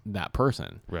be that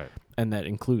person, Right. and that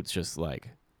includes just like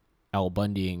Al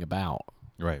Bundying about.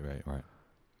 Right.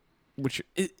 Which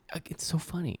it's so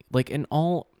funny. Like in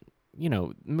all,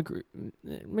 Magritte,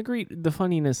 the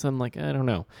funniness. I'm like, I don't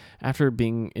know. After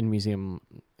being in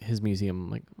his museum,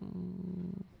 like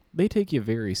they take you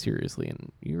very seriously,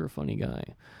 and you're a funny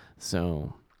guy.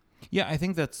 So Yeah, I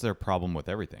think that's their problem with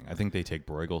everything. I think they take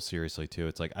Bruegel seriously too.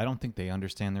 It's like I don't think they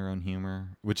understand their own humor,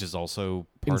 which is also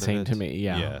part insane of it. to me.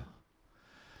 Yeah.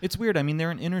 It's weird. I mean,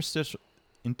 they're an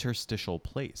interstitial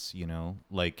place,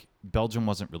 like Belgium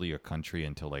wasn't really a country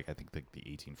until like I think like the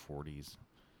 1840s.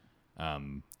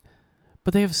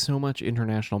 But they have so much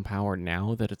international power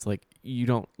now that it's like you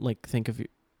don't like think of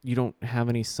you don't have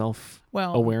any self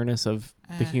awareness of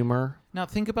the humor. Now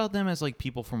think about them as like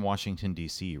people from Washington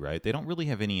D.C., right? They don't really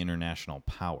have any international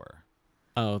power.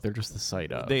 Oh, they're just the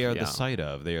site of. They are the site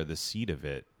of. They are the seat of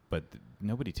it. But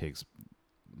nobody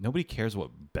cares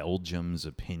what Belgium's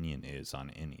opinion is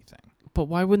on anything. But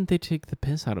why wouldn't they take the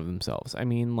piss out of themselves? I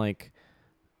mean, like,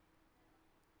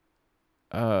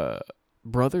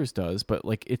 Brothers does, but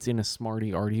like it's in a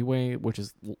smarty arty way, which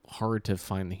is hard to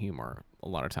find the humor a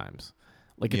lot of times.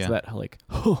 Like it's that like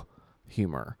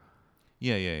humor.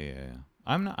 Yeah.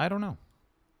 I don't know.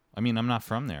 I mean, I'm not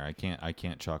from there. I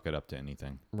can't chalk it up to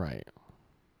anything. Right.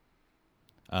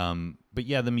 But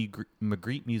yeah, the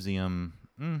Magritte Museum.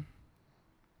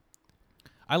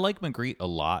 I like Magritte a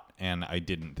lot, and I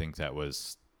didn't think that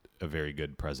was a very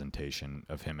good presentation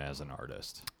of him as an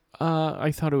artist.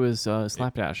 I thought it was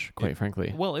slapdash, quite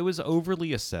frankly. Well, it was overly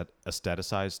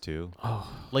aestheticized too. Oh.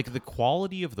 Like the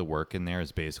quality of the work in there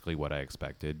is basically what I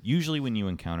expected. Usually when you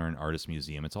encounter an artist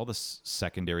museum, it's all the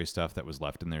secondary stuff that was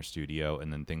left in their studio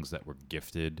and then things that were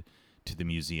gifted to the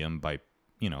museum by,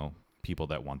 people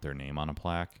that want their name on a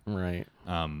plaque. Right.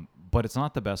 But it's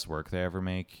not the best work they ever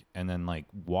make. And then like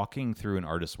walking through an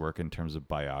artist's work in terms of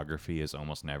biography is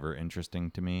almost never interesting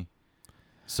to me.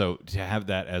 So to have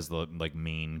that as the like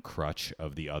main crutch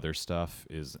of the other stuff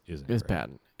is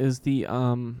bad. Is the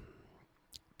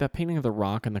that painting of the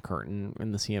rock and the curtain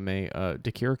in the CMA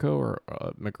De Chirico or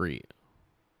Magritte?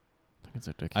 I think it's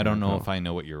a De Chirico. I don't know if I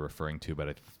know what you're referring to, but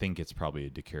I think it's probably a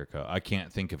De Chirico. I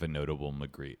can't think of a notable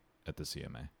Magritte at the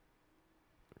CMA.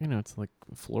 It's like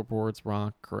floorboards,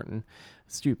 rock, curtain.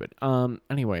 Stupid.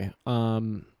 Anyway,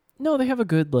 no, they have a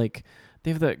good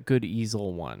they have that good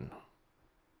easel one.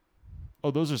 Oh,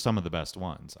 those are some of the best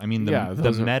ones. I mean, the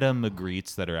meta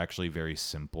Magrittes that are actually very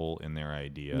simple in their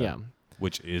idea. Yeah.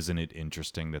 Which isn't it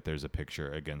interesting that there's a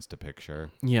picture against a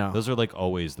picture? Yeah. Those are like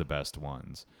always the best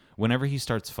ones. Whenever he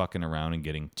starts fucking around and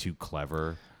getting too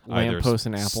clever, lampposts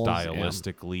and apples,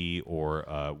 stylistically or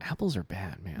apples are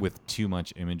bad, man. With too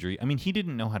much imagery. I mean, he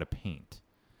didn't know how to paint.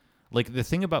 Like the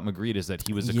thing about Magritte is that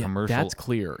he was a commercial. That's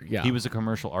clear. Yeah, he was a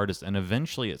commercial artist, and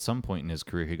eventually, at some point in his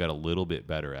career, he got a little bit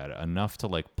better at it, enough to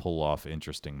like pull off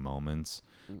interesting moments.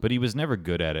 But he was never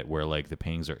good at it, where like the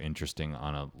paintings are interesting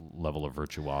on a level of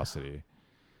virtuosity.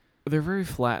 They're very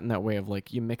flat in that way of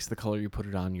like you mix the color, you put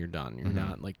it on, you're done. You're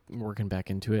not like working back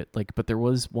into it. Like, but there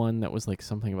was one that was like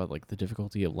something about like the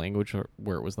difficulty of language,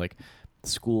 where it was like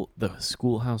the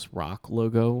Schoolhouse Rock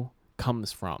logo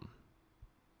comes from.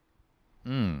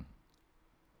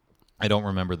 I don't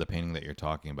remember the painting that you're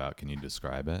talking about. Can you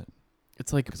describe it?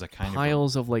 It's like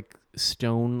piles of like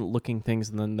stone-looking things,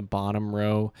 and then the bottom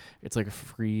row, it's like a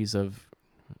frieze of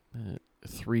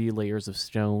 3 layers of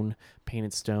stone,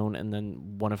 painted stone, and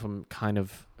then one of them kind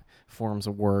of forms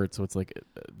a word. So it's like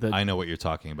I know what you're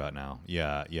talking about now.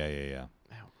 Yeah.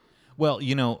 Well,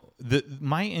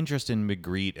 my interest in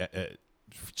Magritte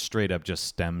straight up just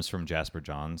stems from Jasper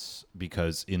Johns,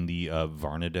 because in the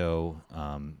Varnado,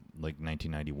 like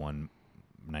 1991,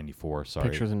 94, sorry.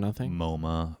 Pictures of Nothing?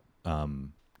 MoMA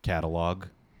catalog.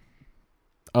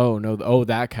 Oh, no. Oh,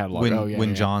 that catalog.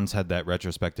 When Johns had that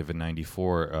retrospective in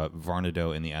 94,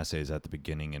 Varnado in the essays at the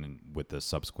beginning and with the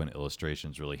subsequent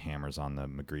illustrations really hammers on the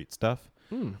Magritte stuff,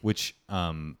 which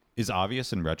is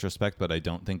obvious in retrospect, but I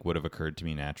don't think would have occurred to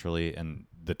me naturally. And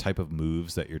the type of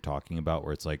moves that you're talking about,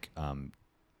 where it's like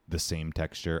the same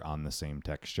texture on the same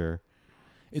texture,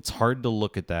 it's hard to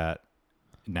look at that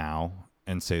now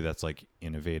and say that's like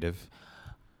innovative.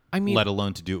 I mean, let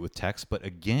alone to do it with text. But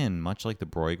again, much like the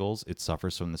Bruegels, it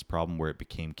suffers from this problem where it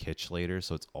became kitsch later,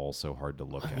 so it's also hard to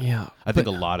look at. yeah, I think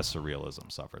a lot of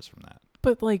surrealism suffers from that.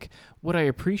 but like what I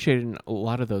appreciated in a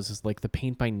lot of those is like the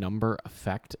paint by number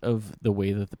effect of the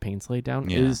way that the paint's laid down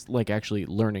Yeah. is like actually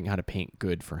learning how to paint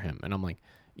good for him. And I'm like,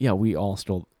 yeah, we all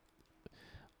still,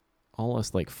 all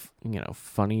us like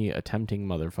funny attempting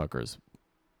motherfuckers,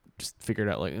 just figured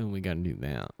out like, oh, we got to do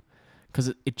that. Because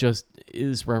it just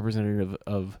is representative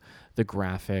of the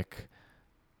graphic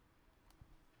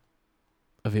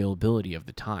availability of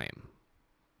the time.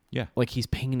 Yeah. Like he's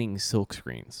painting silk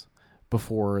screens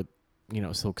before,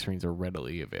 silk screens are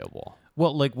readily available.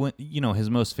 Well, like when his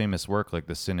most famous work, like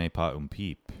the Ce n'est pas un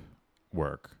pipe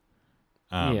work.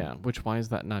 Why is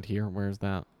that not here? Where's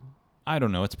that? I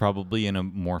don't know. It's probably in a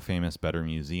more famous, better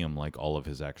museum, like all of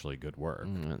his actually good work.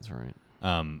 That's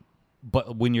right.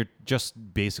 But when you're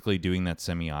just basically doing that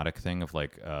semiotic thing of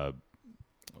like,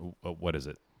 what is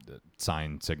it? The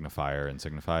sign, signifier, and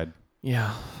signified.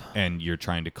 Yeah. And you're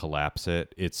trying to collapse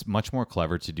it. It's much more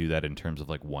clever to do that in terms of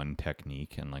like one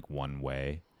technique and like one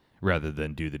way, rather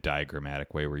than do the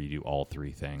diagrammatic way where you do all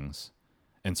three things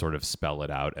and sort of spell it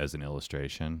out as an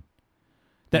illustration.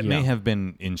 That may have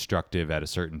been instructive at a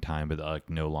certain time, but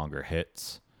like no longer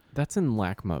hits. That's in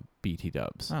LACMA BT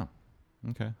dubs. Oh,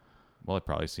 okay. Well, I've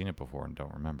probably seen it before and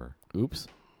don't remember. Oops.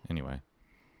 Anyway.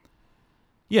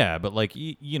 Yeah, but like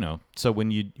so when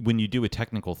you do a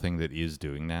technical thing that is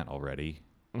doing that already,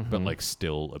 but like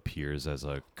still appears as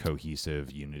a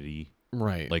cohesive unity,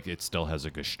 right? Like it still has a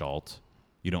gestalt.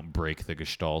 You don't break the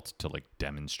gestalt to like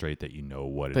demonstrate that you know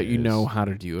what it is. That you know how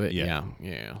to do it. Yeah.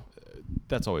 Yeah.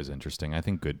 That's always interesting. I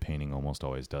think good painting almost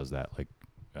always does that. Like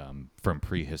from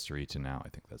prehistory to now, I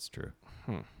think that's true.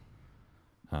 Yeah,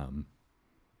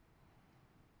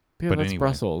 but that's anyway.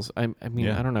 Brussels. I mean,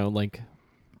 Yeah. I don't know. Like,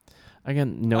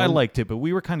 again, no. I liked it, but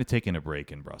we were kind of taking a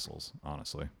break in Brussels,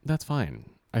 honestly. That's fine.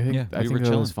 I think. I we think were that was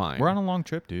chilling. fine. We're on a long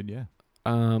trip, dude. Yeah.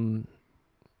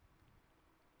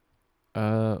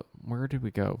 Where did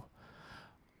we go?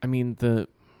 I mean, the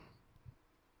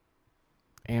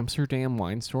Amsterdam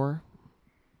wine store.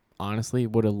 Honestly,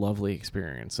 what a lovely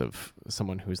experience of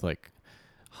someone who's like,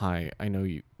 "Hi, I know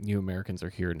you Americans are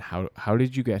here, and how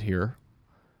did you get here,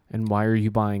 and why are you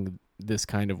buying this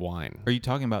kind of wine?" Are you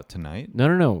talking about tonight?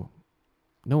 No.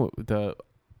 The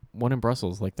one in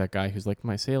Brussels, like that guy who's like,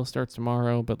 "My sale starts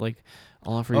tomorrow, but like,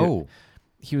 I'll offer you." Oh,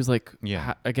 He was like,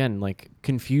 Yeah. again, like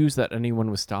confused that anyone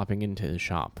was stopping into his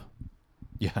shop.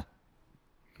 yeah.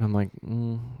 And I'm like,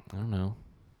 I don't know.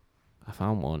 I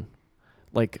found one.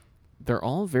 Like, they're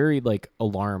all very like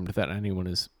alarmed that anyone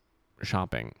is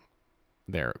shopping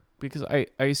there because I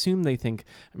assume they think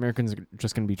Americans are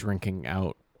just going to be drinking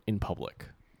out in public.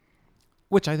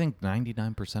 Which I think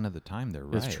 99% of the time they're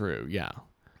right. It's true, yeah.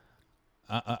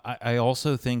 I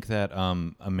also think that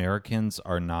Americans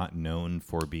are not known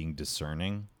for being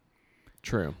discerning.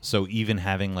 True. So even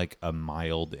having like a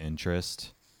mild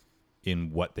interest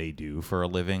in what they do for a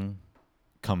living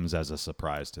comes as a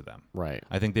surprise to them. Right.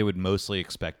 I think they would mostly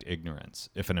expect ignorance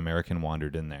if an American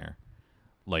wandered in there,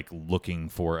 like looking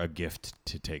for a gift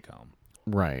to take home.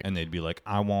 Right. And they'd be like,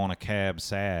 I want a cab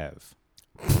salve.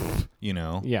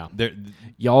 Yeah. They're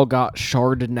Y'all got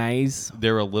Chardonnays?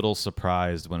 they're a little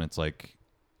surprised when it's like,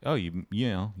 oh, you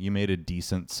made a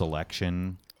decent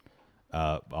selection.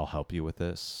 I'll help you with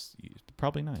this.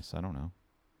 Probably nice. I don't know.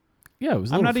 Yeah, it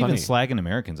was a I'm little not funny. even slagging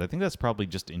Americans. I think that's probably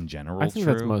just in general I think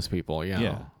true. that's most people, yeah.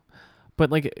 Yeah. But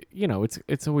like,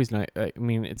 it's always nice. I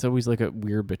mean, it's always like a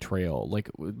weird betrayal. Like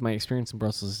my experience in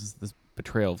Brussels is this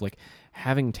betrayal of like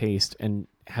having taste and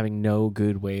having no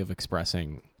good way of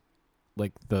expressing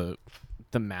like the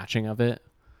matching of it.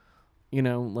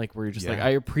 Like where you're just like, Yeah. I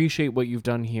appreciate what you've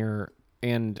done here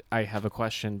and I have a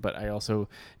question, but I also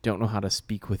don't know how to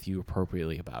speak with you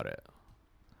appropriately about it.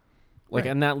 Like,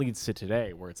 Right. and that leads to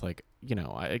today where it's like,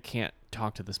 I can't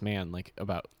talk to this man like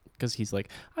about, because he's like,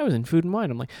 I was in food and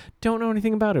wine. I'm like, don't know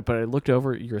anything about it, but I looked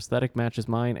over, your aesthetic matches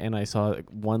mine, and I saw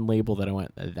one label that I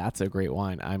went, that's a great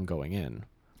wine. I'm going in.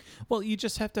 Well, you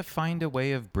just have to find a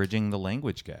way of bridging the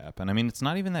language gap. And I mean, it's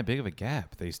not even that big of a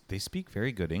gap. They speak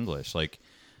very good English. Like,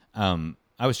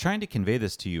 I was trying to convey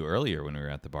this to you earlier when we were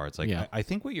at the bar. It's like, Yeah. I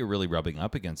think what you're really rubbing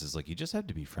up against is like, you just have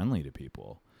to be friendly to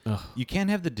people. Ugh. You can't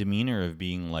have the demeanor of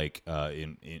being like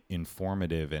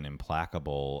informative and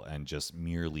implacable and just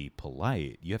merely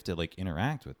polite. You have to like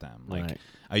interact with them. Like,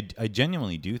 Right. I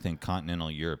genuinely do think continental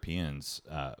Europeans,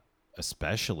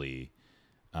 especially,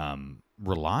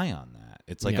 rely on that.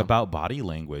 It's like Yeah. about body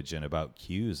language and about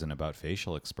cues and about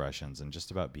facial expressions and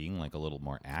just about being like a little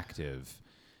more active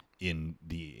in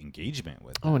the engagement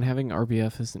with them. Oh, and having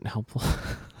RBF isn't helpful.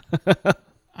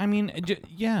 I mean,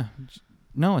 yeah.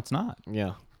 No, it's not.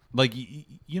 Yeah. Like,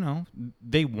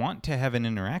 they want to have an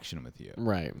interaction with you.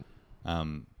 Right.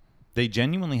 They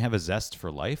genuinely have a zest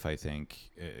for life, I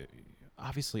think.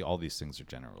 Obviously, all these things are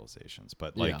generalizations,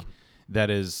 but that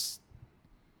is,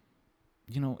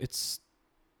 it's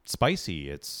spicy.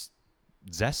 It's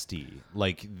zesty.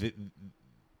 Like,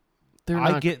 they're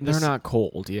not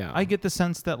cold. Yeah. I get the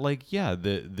sense that, like,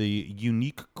 the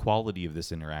unique quality of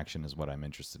this interaction is what I'm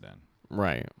interested in.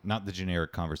 Right. Not the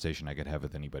generic conversation I could have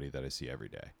with anybody that I see every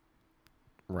day.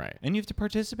 Right. And you have to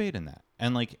participate in that.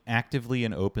 And, like, actively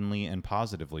and openly and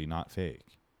positively, not fake.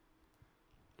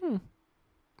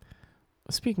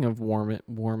 Speaking of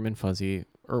warm and fuzzy,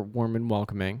 or warm and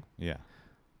welcoming. Yeah.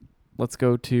 Let's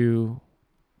go to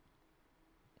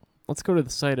the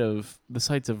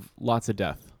sites of lots of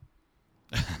death.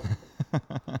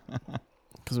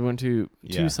 Because we went to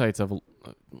two sites of a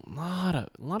lot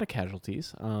of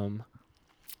casualties.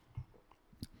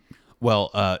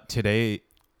 Well, today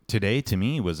to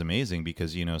me was amazing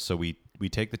because, so we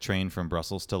take the train from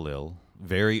Brussels to Lille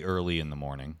very early in the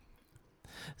morning.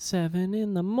 7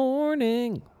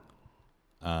 a.m.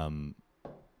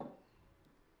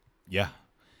 Yeah.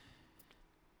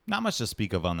 Not much to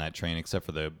speak of on that train except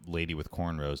for the lady with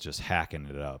cornrows just hacking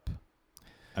it up.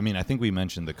 I mean, I think we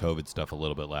mentioned the COVID stuff a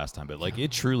little bit last time, but, like,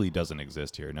 it truly doesn't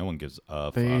exist here. No one gives a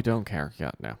fuck. They don't care.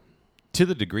 Yeah, no. To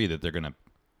the degree that they're going to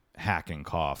hack and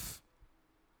cough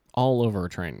all over a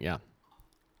train, yeah.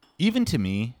 Even to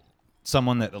me,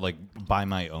 someone that, like, by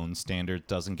my own standards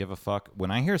doesn't give a fuck, when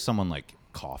I hear someone, like,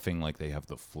 coughing like they have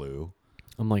the flu,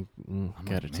 I'm like,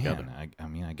 get it together. I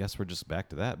mean, I guess we're just back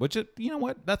to that. Which, you know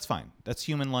what? That's fine. That's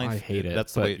human life. I hate it.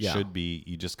 That's the way it should be.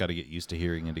 You just got to get used to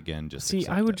hearing it again. Just see,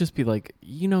 I would just be like,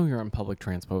 you're on public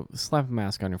transport, slap a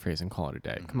mask on your face and call it a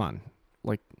day. Come on.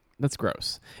 Like, that's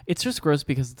gross. It's just gross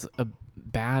because it's a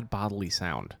bad bodily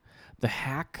sound. The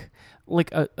hack,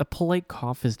 like a polite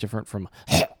cough is different from,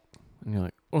 and you're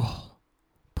like, oh,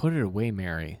 put it away,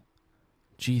 Mary.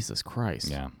 Jesus Christ.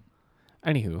 Yeah.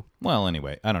 Anywho. Well,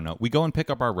 anyway, I don't know. We go and pick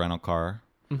up our rental car.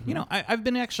 Mm-hmm. I've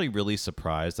been actually really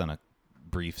surprised on a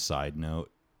brief side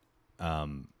note. I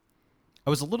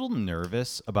was a little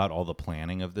nervous about all the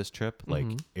planning of this trip, like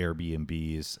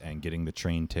Airbnbs and getting the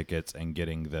train tickets and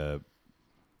getting the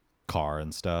car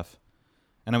and stuff.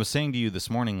 And I was saying to you this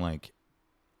morning, like,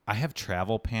 I have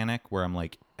travel panic where I'm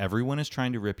like, everyone is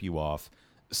trying to rip you off.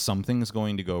 Something's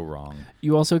going to go wrong.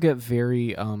 You also get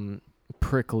very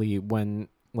prickly when,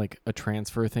 like, a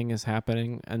transfer thing is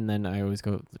happening, and then I always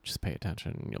go, just pay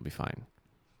attention and you'll be fine.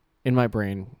 In my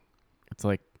brain, it's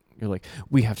like, you're like,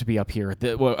 we have to be up here.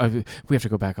 We have to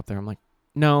go back up there. I'm like,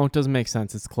 no, it doesn't make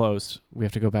sense. It's closed. We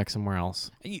have to go back somewhere else.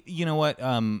 You know what?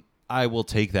 I will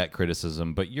take that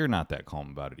criticism, but you're not that calm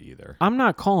about it either. I'm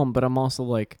not calm, but I'm also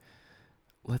like,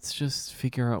 let's just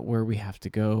figure out where we have to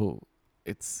go.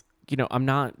 It's, I'm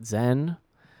not zen,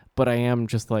 but I am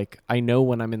just like, I know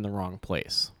when I'm in the wrong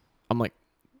place. I'm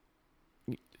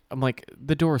like,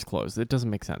 the door's closed. It doesn't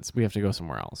make sense. We have to go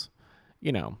somewhere else.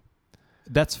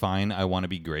 That's fine. I want to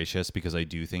be gracious because I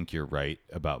do think you're right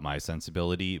about my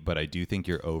sensibility, but I do think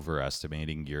you're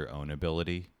overestimating your own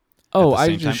ability. Oh,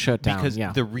 I just shut down. Because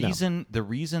yeah, the reason,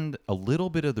 a little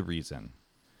bit of the reason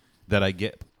that I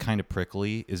get kind of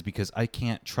prickly is because I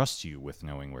can't trust you with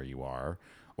knowing where you are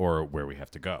or where we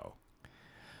have to go.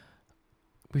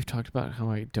 We've talked about how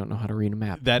I don't know how to read a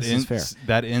map. That is fair.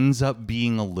 That ends up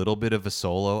being a little bit of a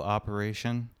solo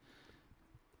operation.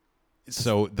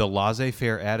 So the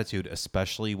laissez-faire attitude,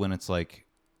 especially when it's like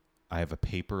I have a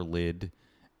paper lid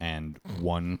and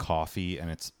one coffee and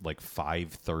it's like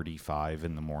 5:35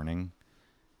 in the morning.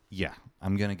 Yeah,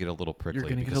 I'm going to get a little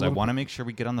prickly because I want to make sure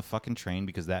we get on the fucking train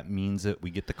because that means that we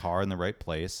get the car in the right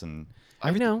place. And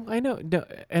I know. No,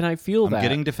 and I feel I'm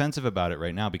getting defensive about it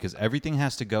right now because everything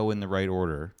has to go in the right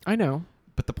order. I know.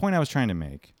 But the point I was trying to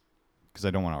make, because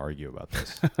I don't want to argue about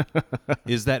this,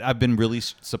 is that I've been really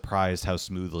surprised how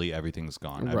smoothly everything's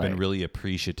gone. I've been really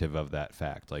appreciative of that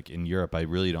fact. Like in Europe, I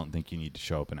really don't think you need to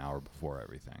show up an hour before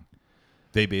everything.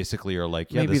 They basically are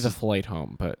like, yeah, maybe the flight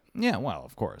home, but yeah, well,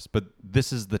 of course. But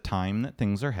this is the time that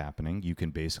things are happening. You can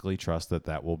basically trust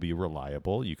that will be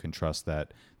reliable. You can trust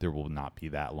that there will not be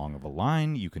that long of a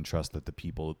line. You can trust that the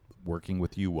people working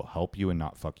with you will help you and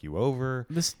not fuck you over.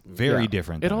 This very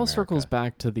different. It all America. Circles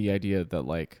back to the idea that,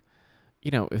 like,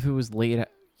 if it was late,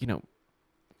 the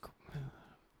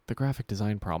graphic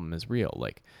design problem is real.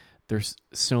 Like, there's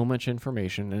so much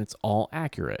information and it's all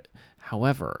accurate.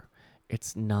 However,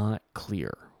 it's not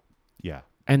clear. Yeah.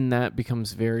 And that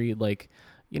becomes very, like,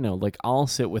 I'll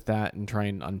sit with that and try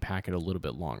and unpack it a little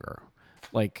bit longer.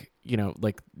 Like,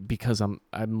 because I'm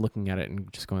looking at it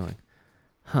and just going like,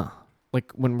 huh.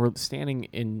 Like when we're standing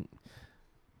in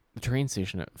the train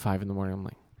station at 5 a.m, I'm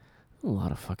like, a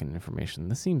lot of fucking information.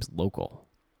 This seems local.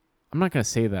 I'm not going to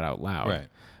say that out loud, Right.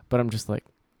 but I'm just like,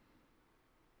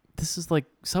 this is like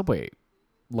subway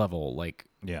level, like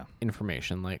Yeah.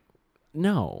 information. Like,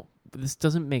 no, this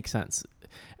doesn't make sense.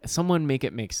 Someone make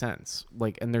it make sense.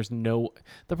 Like, and the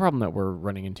problem that we're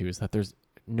running into is that there's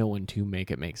no one to make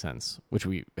it make sense, which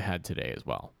we had today as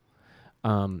well.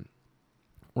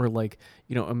 We're like,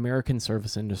 American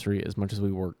service industry, as much as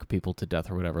we work people to death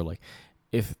or whatever, like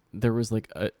if there was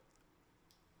like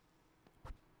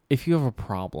if you have a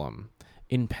problem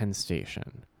in Penn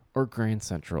Station or Grand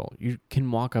Central, you can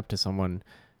walk up to someone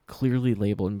clearly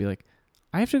labeled and be like,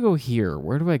 I have to go here.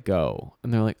 Where do I go?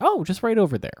 And they're like, oh, just right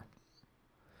over there.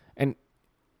 And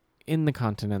in the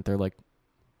continent, they're like,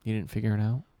 you didn't figure it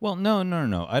out? Well,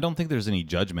 no. I don't think there's any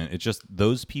judgment. It's just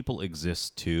those people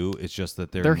exist too. It's just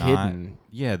that they're not hidden.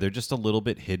 Yeah, they're just a little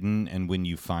bit hidden, and when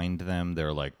you find them,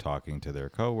 they're like talking to their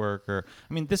coworker.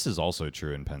 I mean, this is also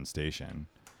true in Penn Station.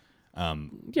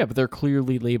 Yeah, but they're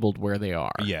clearly labeled where they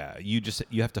are. Yeah, you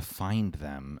have to find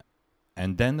them,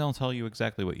 and then they'll tell you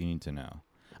exactly what you need to know.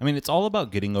 I mean, it's all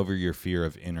about getting over your fear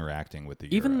of interacting with the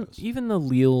Euros. Even the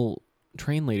Lille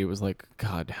train lady was like,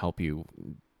 God help you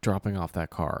dropping off that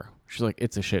car. She's like,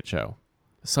 it's a shit show.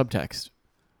 Subtext.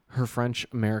 Her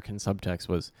French-American subtext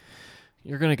was,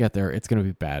 you're going to get there. It's going to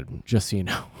be bad, just so you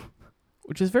know.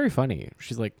 Which is very funny.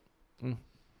 She's like,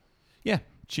 Yeah,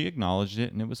 she acknowledged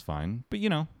it, and it was fine. But,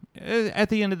 at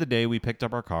the end of the day, we picked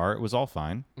up our car. It was all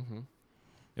fine. mm-hmm.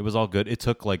 It was all good. It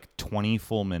took like 20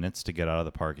 full minutes to get out of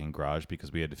the parking garage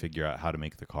because we had to figure out how to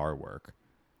make the car work.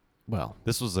 Well,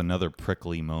 This was another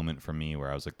prickly moment for me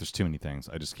where I was like, there's too many things.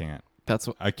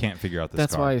 I can't figure out this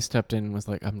That's car. why I stepped in and was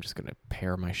like, I'm just going to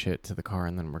pair my shit to the car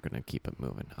and then we're going to keep it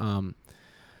moving.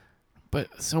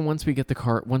 But so once we get the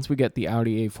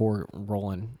Audi A4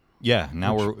 rolling. Yeah,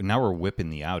 now we're whipping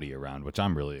the Audi around, which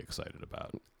I'm really excited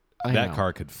about. That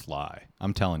car could fly.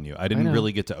 I'm telling you. I didn't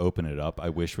really get to open it up. I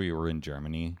wish we were in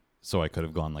Germany so I could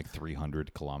have gone like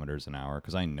 300 kilometers an hour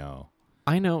because I know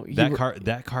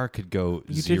that car could go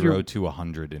 0 to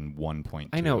 100 in 1.2.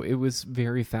 I know it was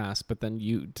very fast, but then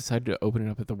you decided to open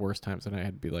it up at the worst times, and I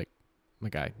had to be like, "My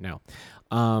guy, no."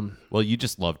 Well, you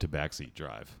just love to backseat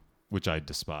drive, which I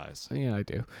despise. Yeah, I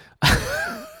do.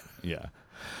 Yeah.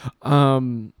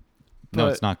 No,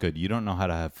 it's not good. You don't know how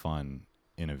to have fun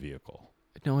in a vehicle.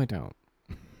 No, I don't.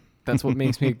 That's what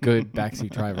makes me a good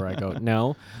backseat driver. I go,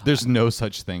 no. There's no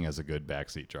such thing as a good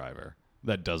backseat driver.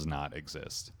 That does not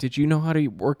exist. Did you know how to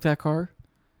work that car?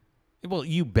 Well,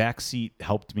 you backseat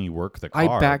helped me work the car. I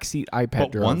backseat iPad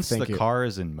but drove. Once the car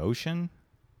is in motion,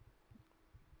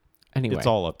 anyway, it's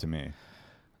all up to me.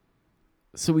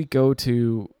 So we go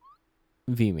to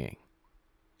Vimy.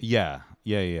 Yeah.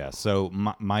 So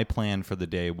my plan for the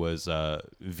day was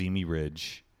Vimy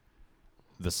Ridge,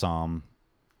 the Somme,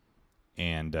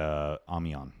 and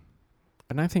Amiens.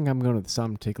 And I think I'm going to the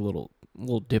Somme to take a little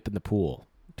dip in the pool.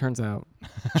 Turns out,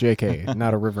 JK,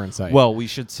 not a river in sight. Well, we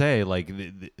should say, like,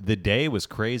 the day was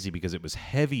crazy because it was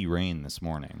heavy rain this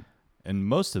morning. And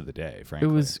most of the day, frankly,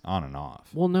 it was on and off.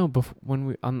 Well, no, when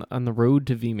we on the road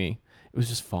to Vimy, it was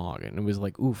just fog. And it was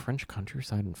like, ooh, French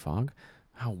countryside and fog?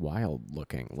 How wild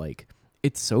looking. Like,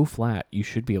 it's so flat, you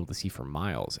should be able to see for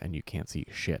miles, and you can't see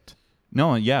shit.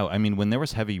 No, yeah. I mean, when there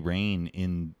was heavy rain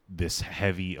in this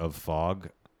heavy of fog,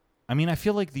 I mean, I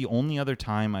feel like the only other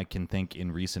time I can think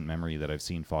in recent memory that I've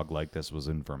seen fog like this was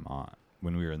in Vermont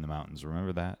when we were in the mountains.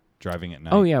 Remember that? Driving at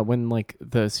night. Oh, yeah. When, like,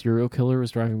 the serial killer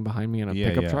was driving behind me in a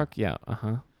pickup truck. Yeah.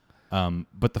 Uh-huh.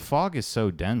 But the fog is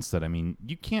so dense that, I mean,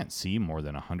 you can't see more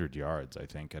than 100 yards, I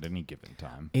think, at any given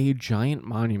time. A giant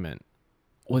monument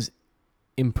was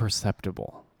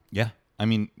imperceptible. Yeah. I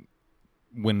mean,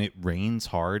 when it rains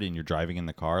hard and you're driving in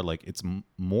the car, like, it's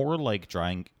more like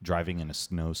driving in a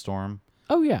snowstorm.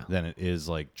 Oh, yeah. Than it is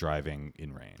like driving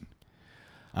in rain.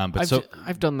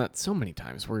 I've done that so many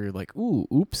times where you're like, ooh,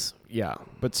 oops. Yeah.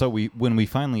 But so when we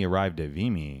finally arrived at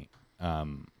Vimy,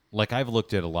 like I've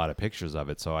looked at a lot of pictures of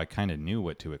it, so I kind of knew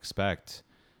what to expect.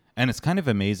 And it's kind of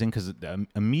amazing because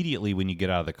immediately when you get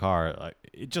out of the car,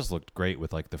 it just looked great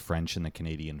with like the French and the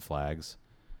Canadian flags.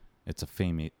 It's a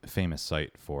famous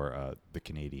site for the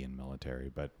Canadian military.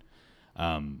 But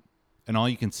and all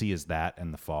you can see is that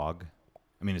and the fog.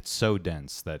 I mean, it's so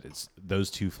dense that it's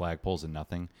those two flagpoles and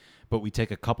nothing. But we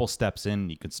take a couple steps in,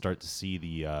 and you could start to see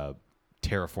the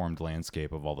terraformed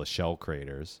landscape of all the shell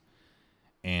craters.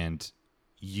 And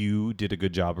you did a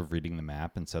good job of reading the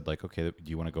map and said, like, okay,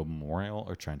 do you want to go memorial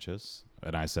or trenches?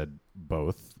 And I said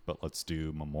both, but let's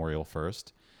do memorial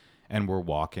first. And we're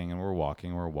walking and we're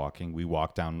walking and we're walking. We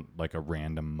walk down like a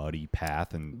random muddy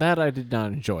path and That I did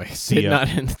not enjoy. See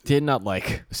Did not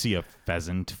like. see a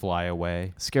pheasant fly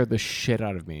away. Scared the shit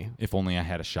out of me. If only I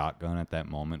had a shotgun at that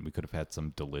moment, we could have had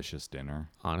some delicious dinner.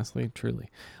 Honestly, truly.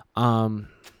 But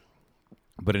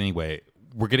anyway,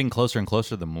 we're getting closer and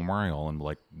closer to the memorial and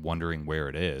like wondering where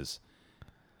it is.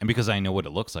 And because I know what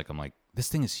it looks like, I'm like, this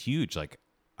thing is huge. Like,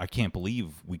 I can't believe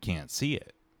we can't see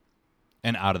it.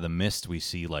 And out of the mist, we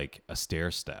see like a stair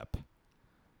step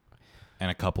and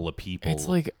a couple of people. It's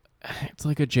like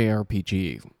a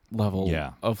JRPG level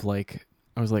Yeah. of like,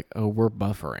 I was like, oh, we're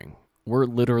buffering. We're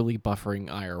literally buffering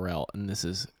IRL, and this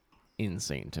is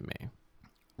insane to me.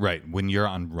 Right. When you're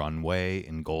on runway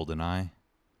in GoldenEye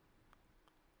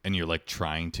and you're like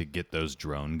trying to get those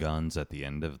drone guns at the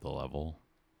end of the level.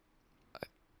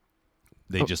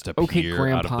 They just appear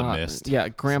out of the mist. Yeah,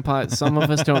 Grandpa, some of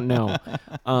us don't know.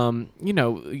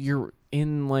 You're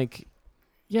in like,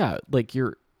 yeah, like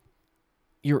you're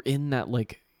in that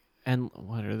like, and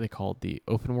what are they called? The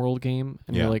open world game.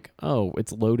 And Yeah. you're like, oh,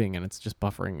 it's loading and it's just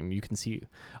buffering. And you can see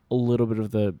a little bit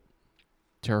of the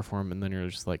terraform. And then you're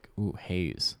just like, ooh,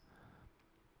 haze.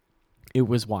 It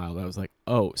was wild. I was like,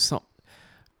 oh,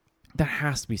 that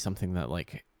has to be something that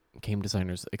like game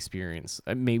designers experience.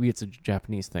 Maybe it's a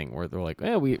Japanese thing where they're like,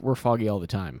 yeah, we're foggy all the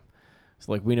time.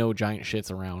 So like we know giant shit's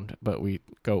around, but we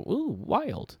go, ooh,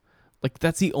 wild. Like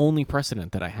that's the only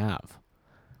precedent that I have.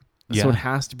 Yeah. So it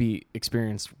has to be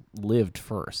experienced, lived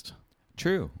first.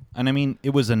 True. And I mean, it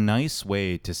was a nice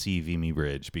way to see Vimy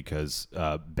Ridge because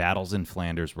battles in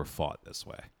Flanders were fought this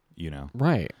way,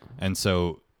 Right. And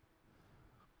so,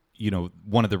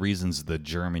 one of the reasons the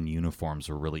German uniforms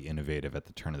were really innovative at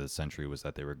the turn of the century was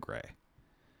that they were gray.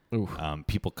 Ooh.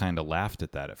 People kind of laughed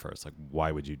at that at first. Like,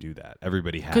 why would you do that?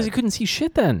 Everybody had Because you couldn't see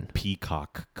shit then.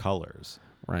 peacock colors.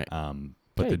 Right.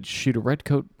 But They'd shoot a red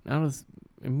coat out of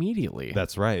immediately.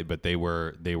 that's right. But they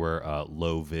were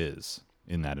low vis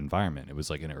in that environment. It was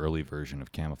like an early version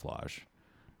of camouflage.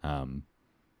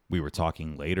 We were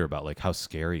talking later about like how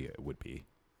scary it would be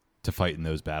to fight in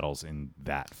those battles in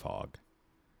that fog.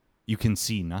 You can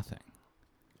see nothing.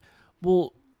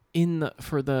 Well,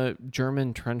 for the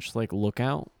German trench like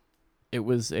lookout, it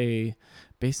was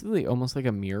basically almost like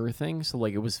a mirror thing. So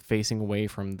like it was facing away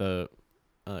from the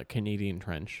Canadian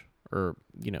trench, or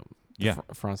Yeah.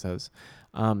 Francaise,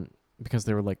 because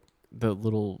they were like the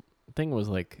little thing was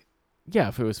like, yeah,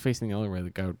 if it was facing the other way, the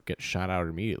guy would get shot out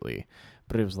immediately.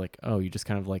 But it was like, oh, you just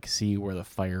kind of like see where the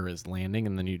fire is landing,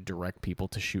 and then you direct people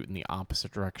to shoot in the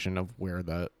opposite direction of where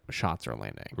the shots are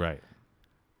landing. Right.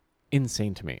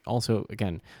 Insane to me. Also,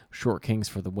 again, short kings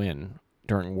for the win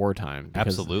during wartime.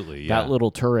 Because Absolutely. Yeah. that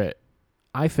little turret,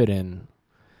 I fit in,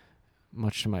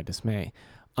 much to my dismay.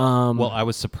 Well, I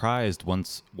was surprised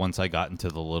once I got into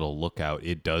the little lookout.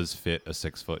 It does fit a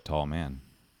 6 foot tall man.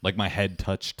 Like my head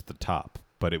touched the top,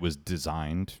 but it was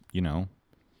designed.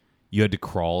 You had to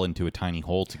crawl into a tiny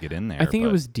hole to get in there. I think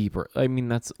it was deeper. I mean,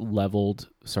 that's leveled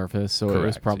surface, so it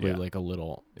was Correct, probably yeah. like a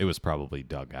little. It was probably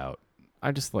dug out.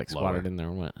 I just like squatted in there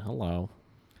and went, hello.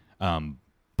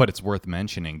 But it's worth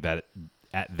mentioning that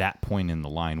at that point in the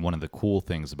line, one of the cool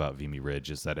things about Vimy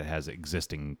Ridge is that it has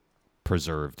existing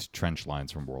preserved trench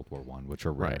lines from World War I, which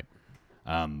are rare.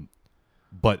 Right.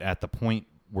 But at the point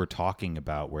we're talking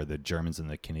about where the Germans and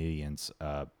the Canadians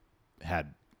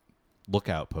had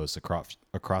lookout posts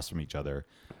across from each other,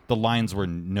 the lines were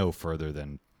no further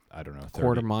than, I don't know,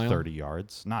 30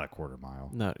 yards. Not a quarter mile.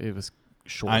 No, it was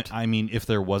short. I mean, if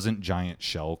there wasn't giant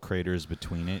shell craters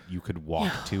between it, you could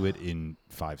walk to it in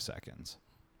 5 seconds.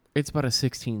 It's about a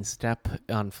 16 step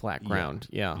on flat ground.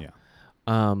 Yeah.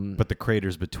 But the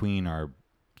craters between are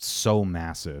so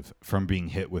massive from being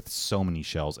hit with so many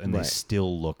shells, and they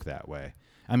still look that way.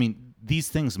 I mean, these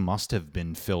things must have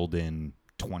been filled in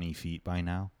 20 feet by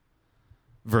now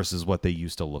versus what they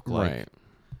used to look like. Right.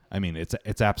 I mean,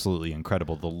 it's absolutely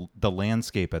incredible. The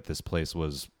landscape at this place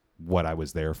was what I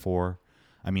was there for.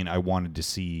 I mean, I wanted to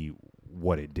see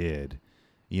what it did,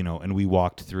 and we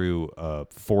walked through a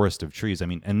forest of trees. I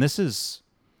mean, and this is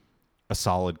a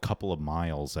solid couple of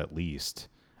miles at least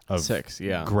of 6,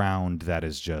 yeah. ground that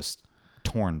is just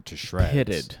torn to shreds.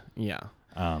 Pitted, yeah.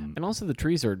 And also the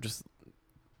trees are just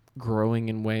growing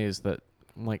in ways that,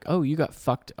 like, oh, you got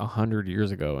fucked 100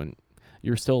 years ago and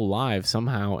you're still alive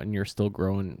somehow and you're still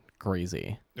growing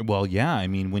crazy. Well, yeah. I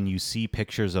mean, when you see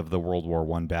pictures of the World War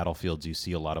I battlefields, you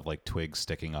see a lot of like twigs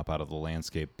sticking up out of the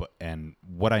landscape. And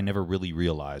what I never really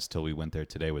realized till we went there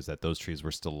today was that those trees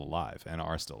were still alive and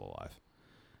are still alive.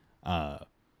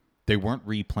 They weren't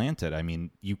replanted. I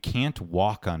mean, you can't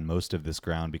walk on most of this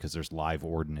ground because there's live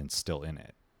ordnance still in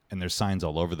it. and there's signs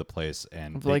all over the place,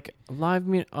 and Of like live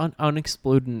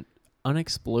undetonated,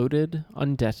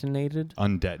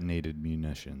 undetonated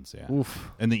munitions. Yeah,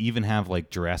 oof. and they even have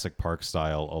like Jurassic Park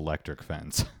style electric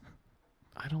fence.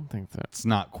 I don't think that. It's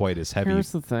not quite as heavy.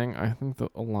 Here's the thing. I think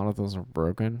that a lot of those are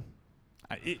broken.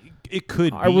 It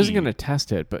could. I wasn't gonna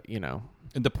test it, but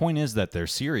The point is that they're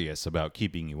serious about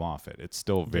keeping you off it. It's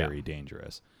still very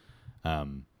dangerous.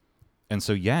 And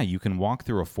so, yeah, you can walk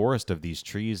through a forest of these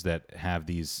trees that have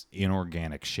these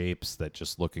inorganic shapes that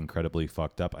just look incredibly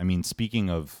fucked up. I mean, speaking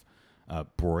of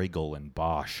Bruegel and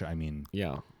Bosch, I mean,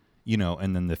 yeah.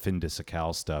 And then the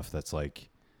Findisacal stuff that's like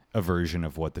a version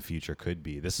of what the future could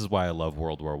be. This is why I love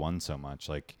World War I so much.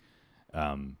 Like,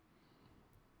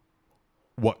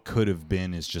 what could have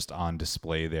been is just on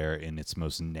display there in its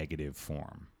most negative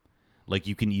form. Like,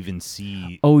 you can even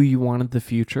see... Oh, you wanted the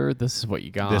future? This is what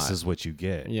you got. This is what you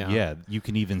get. Yeah. Yeah, you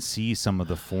can even see some of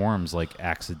the forms, like,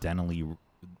 accidentally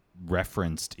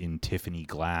referenced in Tiffany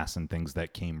glass and things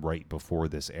that came right before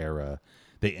this era.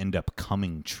 They end up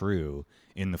coming true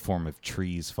in the form of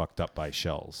trees fucked up by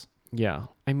shells. Yeah.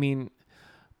 I mean,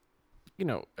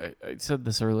 I said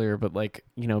this earlier, but, like,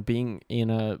 being in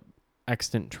a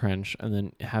extant trench and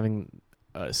then having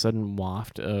a sudden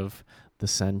waft of the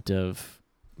scent of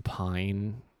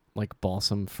pine, like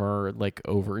balsam fir, like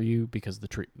over you because the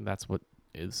tree, that's what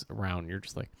is around. You're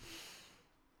just like,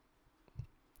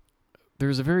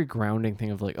 there's a very grounding thing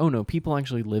of like, oh no, people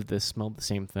actually live this, smelled the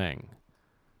same thing.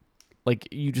 Like,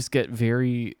 you just get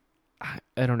very,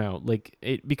 I don't know, like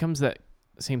it becomes that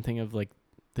same thing of like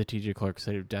the TJ Clark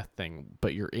side of death thing,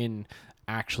 but you're in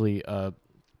actually a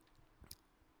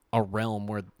realm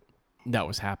where that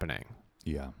was happening.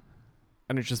 Yeah.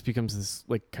 And it just becomes this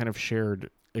like kind of shared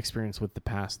experience with the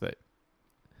past that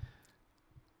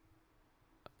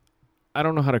I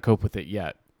don't know how to cope with it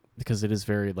yet, because it is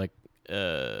very like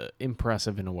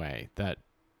impressive in a way that,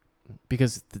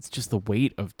 because it's just the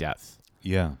weight of death.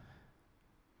 Yeah.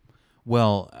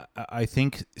 Well, I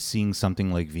think seeing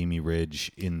something like Vimy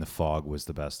Ridge in the fog was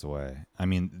the best way. I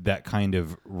mean, that kind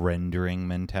of rendering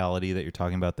mentality that you're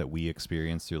talking about that we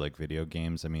experience through like video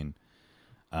games. I mean,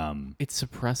 it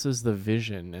suppresses the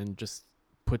vision and just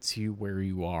puts you where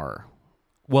you are.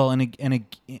 Well, and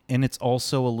it's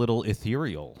also a little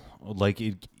ethereal. Like,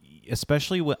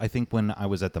 especially I think when I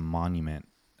was at the monument,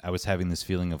 I was having this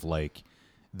feeling of like,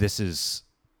 this is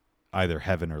either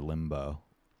heaven or limbo.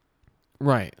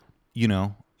 Right.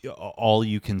 All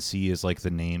you can see is like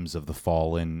the names of the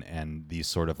fallen and these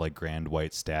sort of like grand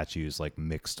white statues like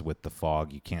mixed with the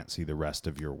fog. You can't see the rest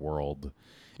of your world.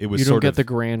 It was you don't sort get of the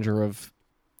grandeur of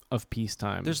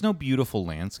peacetime. There's no beautiful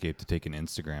landscape to take an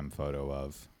Instagram photo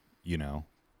of, you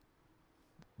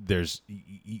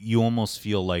almost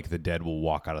feel like the dead will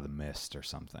walk out of the mist or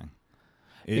something.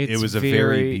 It was a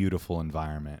very beautiful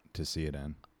environment to see it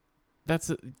in. That's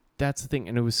the thing,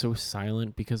 and it was so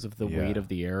silent because of the weight of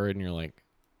the air, and you're like,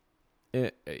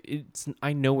 it's.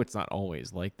 I know it's not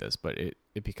always like this, but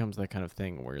it becomes that kind of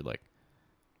thing where you're like,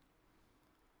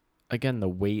 again, the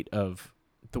weight of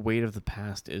the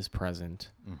past is present,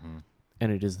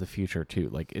 and it is the future too.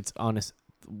 Like, it's honest.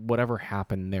 Whatever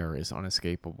happened there is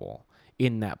unescapable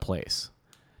in that place.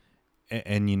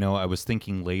 And I was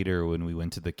thinking later when we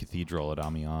went to the cathedral at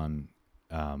Amiens,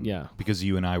 because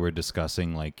you and I were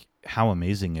discussing like how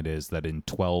amazing it is that in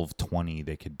 1220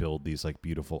 they could build these like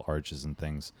beautiful arches and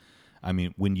things. I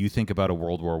mean, when you think about a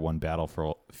World War I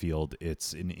battlefield,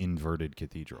 it's an inverted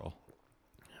cathedral.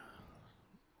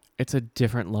 It's a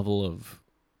different level of.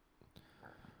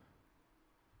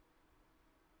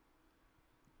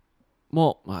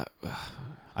 Well,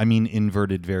 I mean,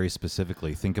 inverted very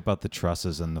specifically. Think about the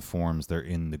trusses and the forms. They're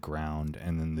in the ground,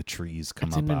 and then the trees come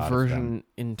up out of them. It's an inversion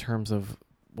in terms of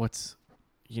what's,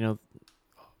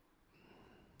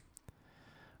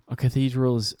 a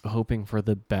cathedral is hoping for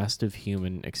the best of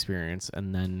human experience,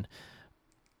 and then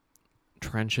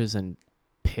trenches and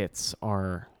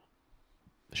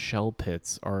shell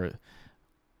pits are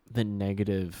the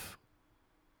negative.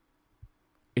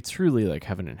 It's truly like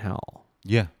heaven and hell.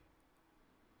 Yeah.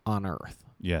 On Earth.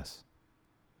 Yes.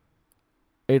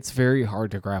 It's very hard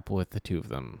to grapple with the two of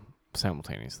them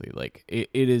simultaneously. Like, it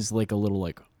is like a little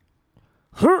like,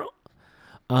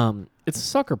 it's a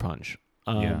sucker punch.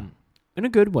 In a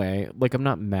good way. Like, I'm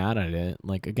not mad at it.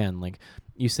 Like, again, like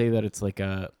you say that it's like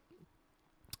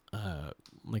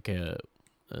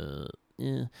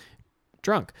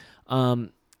drunk. You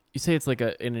say it's like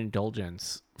an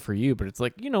indulgence for you, but it's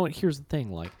like, what? Here's the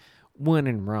thing. Like, when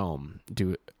in Rome,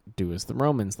 do as the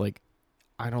Romans. Like,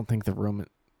 I don't think the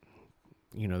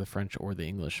the French or the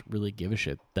English really give a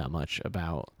shit that much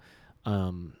about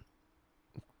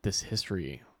this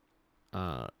history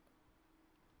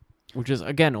which is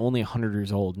again only 100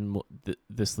 years old, and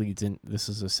this leads in. This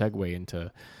is a segue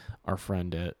into our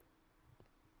friend at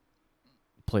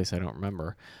place I don't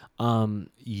remember.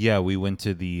 Yeah, we went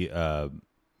to the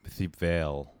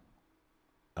Thiepval.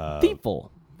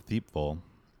 Thiepval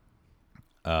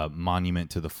monument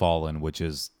to the fallen, which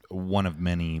is one of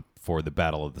many for the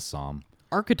Battle of the Somme.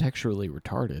 Architecturally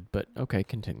retarded, but okay,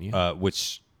 continue.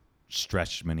 Which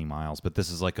stretched many miles, but this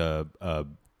is like a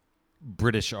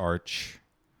British arch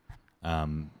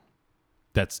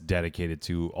that's dedicated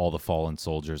to all the fallen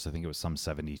soldiers. I think it was some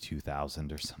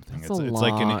 72,000 or something. That's It's a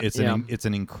like lot, it's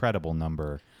an incredible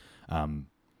number. And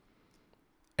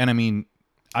I mean,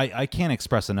 I can't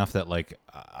express enough that like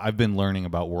I've been learning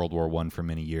about World War I for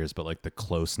many years, but like the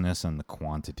closeness and the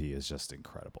quantity is just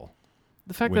incredible.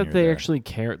 The fact when that you're they there. actually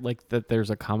care, like that there's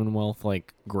a Commonwealth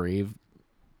like grave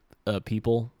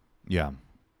people Yeah.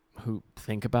 who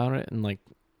think about it and like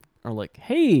are like,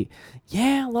 hey,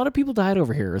 yeah, a lot of people died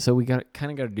over here, so we got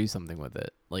to do something with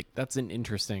it. Like that's an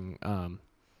interesting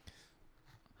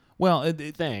Well,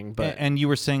 thing. But and you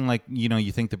were saying like, you know,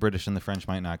 you think the British and the French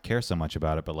might not care so much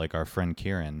about it, but like our friend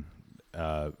Kieran,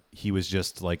 he was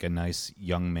just like a nice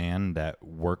young man that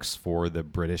works for the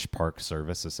British Park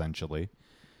Service essentially.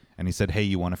 And he said, hey,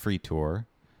 you want a free tour?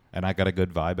 And I got a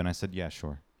good vibe. And I said, yeah,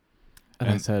 sure. and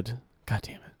I said, God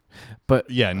damn it. But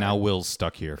Yeah, now Will's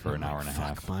stuck here for an hour and a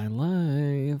fuck half. my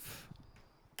life.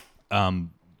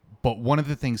 But one of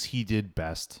the things he did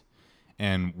best,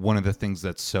 and one of the things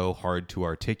that's so hard to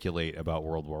articulate about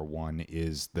World War I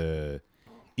is the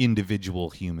individual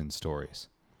human stories.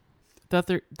 That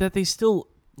they still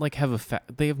like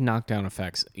they have knockdown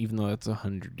effects, even though that's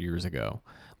 100 years ago.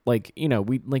 Like, you know,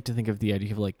 we like to think of the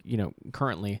idea of like, you know,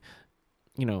 currently,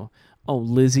 you know, oh,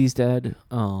 Lizzie's dead.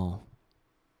 Oh,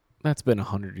 that's been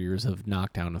 100 years of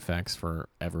knockdown effects for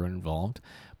everyone involved.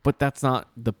 But that's not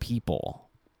the people.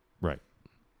 Right.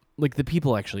 Like, the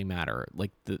people actually matter. Like,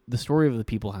 the story of the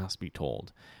people has to be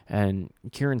told. And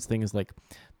Kieran's thing is like,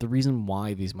 the reason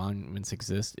why these monuments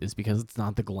exist is because it's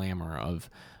not the glamour of,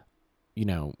 you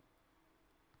know,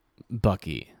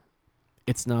 Bucky.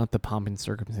 It's not the pomp and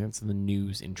circumstance of the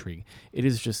news intrigue. It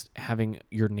is just having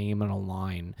your name on a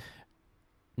line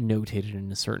notated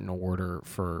in a certain order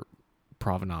for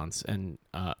provenance and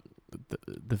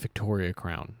the Victoria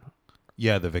Crown.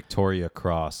 Yeah, the Victoria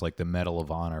Cross, like the Medal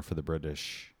of Honor for the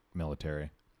British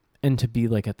military. And to be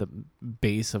like at the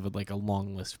base of like a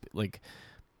long list, like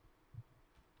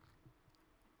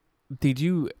they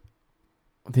do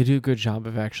a good job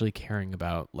of actually caring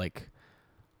about like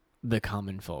the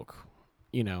common folk.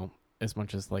 You know, as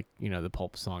much as like, you know, the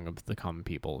pulp song of the common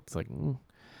people. It's like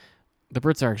the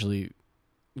Brits are actually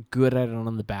good at it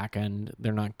on the back end.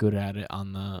 They're not good at it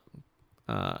on the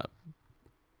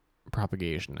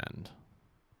propagation end.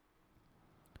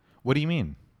 What do you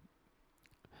mean?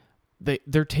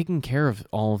 They're taking care of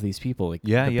all of these people, like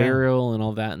Yeah, the yeah. burial and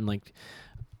all that, and like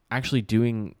actually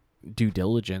doing due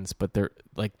diligence. But they're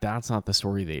like, that's not the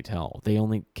story they tell. They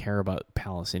only care about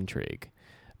palace intrigue.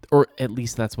 Or at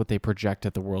least that's what they project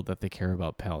at the world, that they care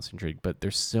about palace intrigue. But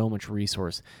there's so much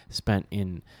resource spent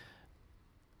in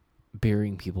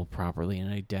burying people properly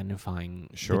and identifying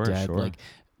Sure, the dead, sure. like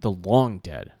the long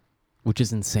dead, which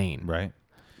is insane. Right.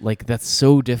 Like that's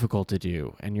so difficult to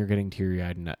do, and you're getting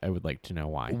teary-eyed, and I would like to know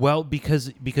why. Well,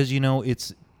 because you know,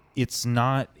 it's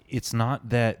not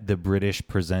that the British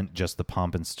present just the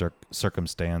pomp and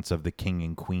circumstance of the king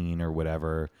and queen or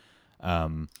whatever.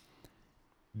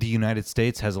 The United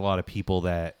States has a lot of people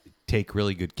that take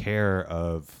really good care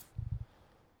of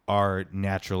our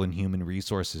natural and human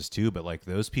resources too, but like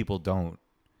those people don't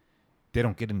get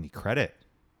any credit.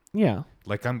 Yeah.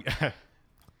 Like I'm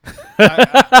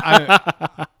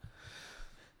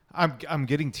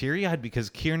getting teary-eyed because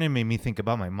Kieran made me think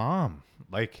about my mom.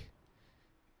 Like,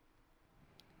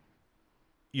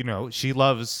 you know, she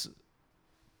loves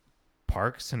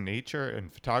parks and nature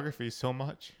and photography so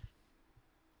much.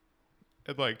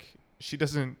 And like, she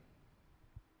doesn't.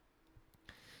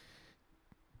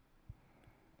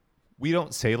 We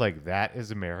don't say like that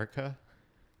is America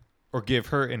or give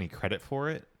her any credit for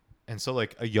it. And so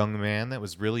like a young man that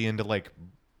was really into like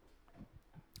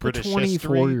British a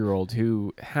history. 24-year-old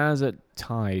who has a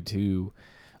tie to,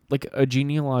 like, a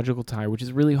genealogical tie, which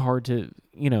is really hard to,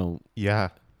 you know, Yeah.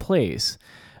 place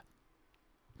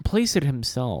it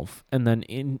himself, and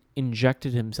then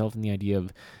injected himself in the idea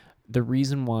of the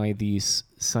reason why these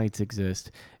sites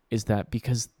exist is that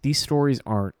because these stories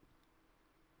aren't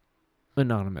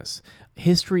anonymous.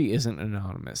 History isn't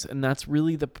anonymous, and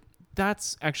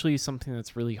that's actually something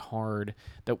that's really hard,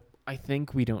 that I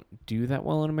think we don't do that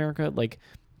well in America. Like,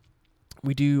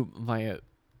 we do via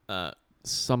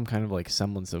some kind of like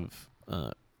semblance of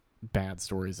bad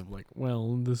stories of like,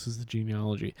 well, this is the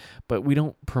genealogy, but we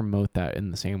don't promote that in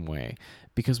the same way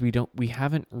because we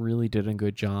haven't really did a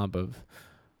good job of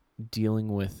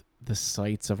dealing with the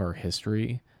sites of our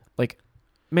history. Like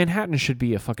Manhattan should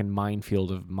be a fucking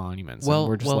minefield of monuments. Well, and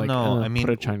we're just well, like, no, I mean,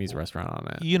 put a Chinese restaurant on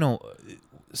it. You know,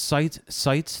 sites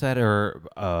that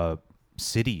are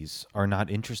cities are not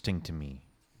interesting to me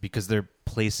because they're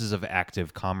places of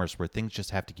active commerce where things just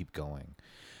have to keep going.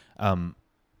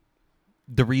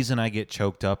 The reason I get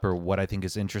choked up, or what I think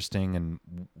is interesting and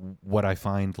what I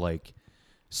find like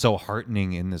so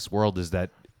heartening in this world, is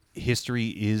that history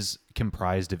is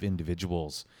comprised of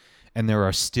individuals, and there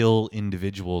are still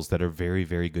individuals that are very,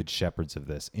 very good shepherds of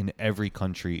this in every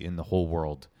country in the whole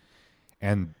world.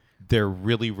 And they're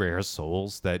really rare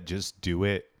souls that just do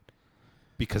it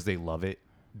because they love it.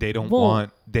 They don't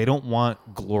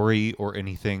want glory or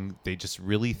anything. They just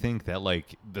really think that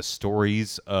like the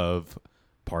stories of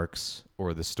parks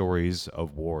or the stories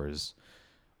of wars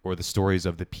or the stories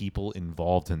of the people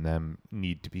involved in them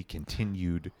need to be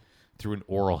continued through an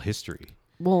oral history.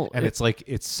 Well, And it's like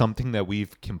it's something that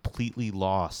we've completely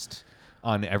lost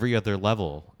on every other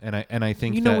level. And I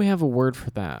think you know, we have a word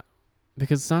for that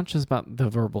because it's not just about the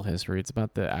verbal history; it's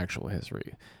about the actual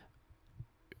history.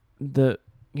 The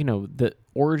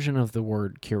origin of the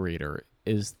word curator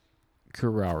is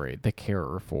curare, the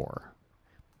carer for.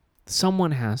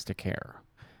 Someone has to care.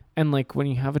 And like when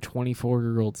you have a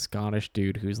 24-year-old Scottish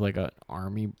dude who's like an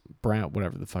army brat,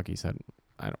 whatever the fuck he said,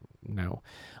 I don't know.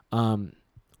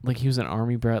 Like he was an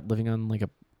army brat living on like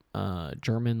a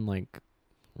German like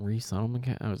resettlement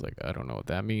camp. I was like, I don't know what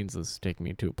that means. This is taking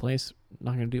me to a place. I'm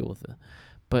not gonna deal with it.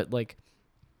 But like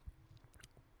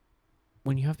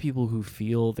when you have people who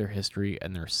feel their history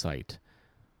and their site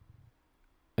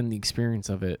and the experience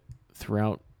of it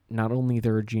throughout not only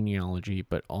their genealogy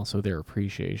but also their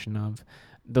appreciation of,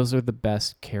 those are the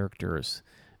best characters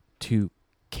to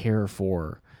care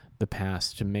for the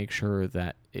past, to make sure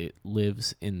that it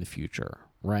lives in the future,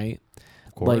 right?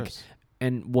 of course. Like,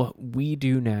 and what we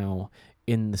do now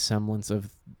in the semblance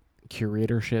of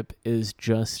curatorship is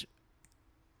just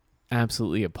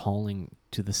absolutely appalling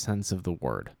to the sense of the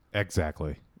word.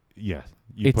 Exactly. Yeah,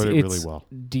 you put it really well.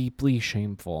 It's deeply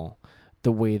shameful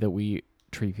the way that we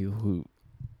treat people who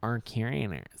are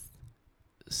curators.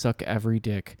 Suck every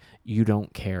dick. You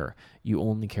don't care. You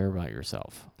only care about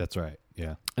yourself. That's right.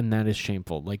 Yeah. And that is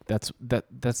shameful. Like that's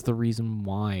the reason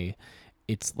why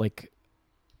it's like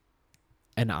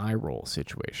an eye roll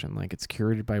situation. Like it's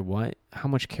curated by what? How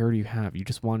much care do you have? You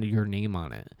just wanted your name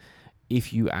on it.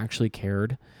 If you actually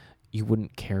cared, you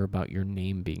wouldn't care about your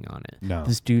name being on it. No.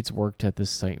 This dude's worked at this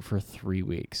site for 3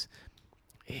 weeks.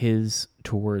 His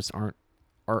tours are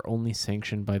only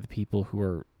sanctioned by the people who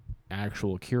are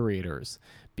actual curators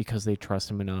because they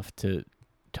trust him enough to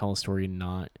tell a story and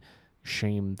not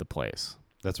shame the place.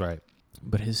 That's right.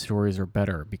 But his stories are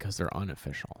better because they're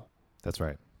unofficial. That's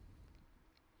right.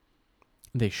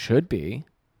 They should be.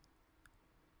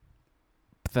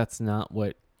 But that's not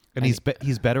what... And he's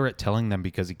better at telling them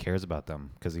because he cares about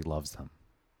them, because he loves them.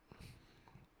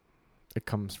 It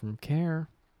comes from care.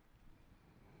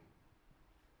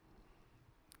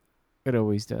 It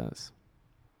always does.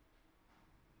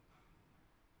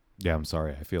 Yeah, I'm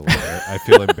sorry. I feel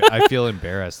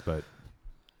embarrassed, but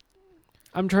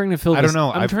I'm trying to fill. I don't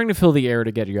know. I'm trying to fill the air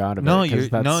to get you out of no,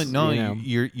 it.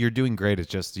 you're doing great.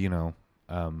 It's just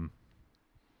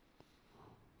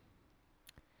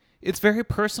it's very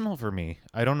personal for me.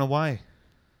 I don't know why.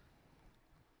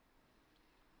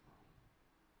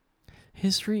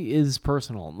 History is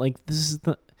personal. Like this is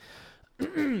the.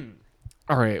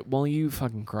 All right. Well, you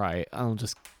fucking cry. I'll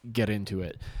just get into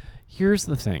it. Here's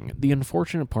the thing. The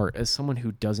unfortunate part, as someone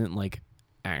who doesn't like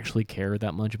actually care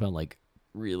that much about like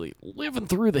really living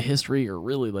through the history or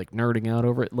really like nerding out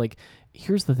over it, like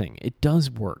here's the thing. It does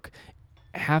work.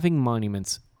 Having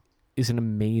monuments is an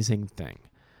amazing thing.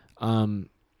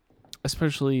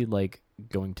 Especially like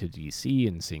going to DC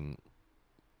and seeing,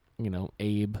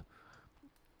 Abe.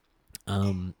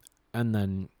 And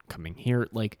then coming here,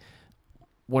 like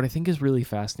what I think is really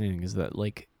fascinating is that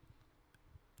like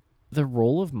the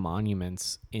role of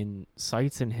monuments in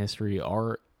sites in history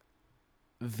are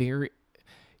very,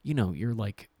 you're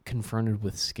like confronted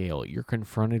with scale. You're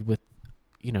confronted with,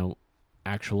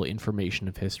 actual information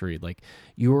of history. Like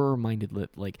you're reminded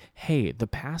that like, hey, the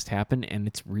past happened and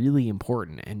it's really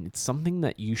important and it's something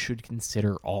that you should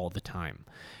consider all the time.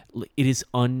 It is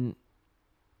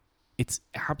it's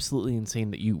absolutely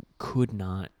insane that you could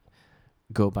not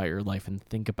go about your life and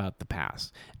think about the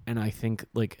past. And I think,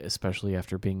 like, especially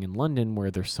after being in London,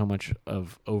 where there's so much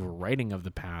of overwriting of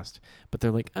the past, but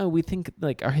they're like, oh, we think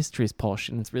like our history is polished,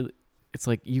 and it's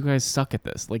like, you guys suck at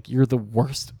this. Like, you're the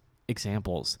worst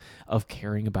examples of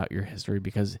caring about your history,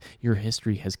 because your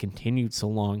history has continued so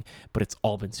long, but it's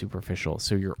all been superficial.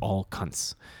 So you're all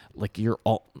cunts. Like, you're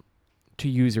all, to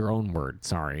use your own word,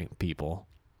 sorry, people,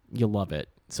 you love it,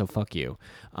 so fuck you.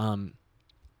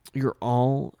 You're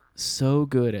all so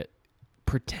good at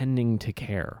pretending to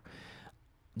care.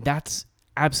 That's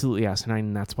absolutely asinine,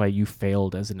 and that's why you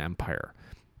failed as an empire.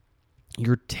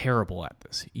 You're terrible at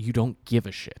this. You don't give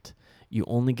a shit. You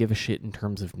only give a shit in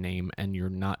terms of name, and you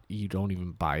don't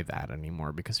even buy that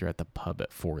anymore because you're at the pub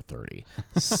at 4:30.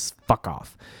 Fuck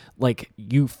off. Like,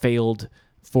 you failed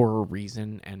for a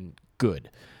reason, and good.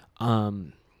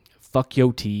 Fuck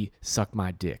yo T, suck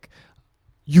my dick.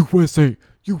 USA.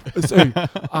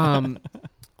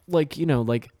 Like, you know,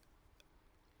 like,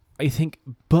 I think,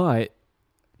 but,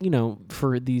 you know,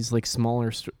 for these like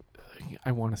smaller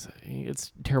I want to say,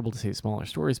 it's terrible to say smaller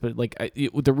stories, but like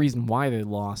the reason why they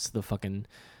lost the fucking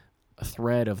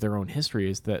thread of their own history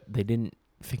is that they didn't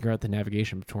figure out the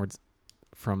navigation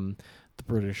from the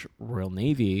British Royal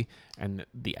Navy and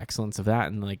the excellence of that,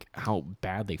 and like how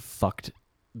bad they fucked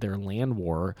their land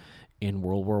war in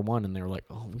World War I, and they were like,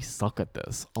 oh, we suck at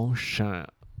this. Oh shit.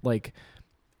 Like,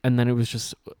 and then it was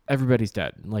just everybody's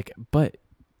dead. Like, but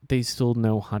they still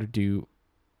know how to do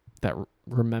that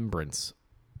remembrance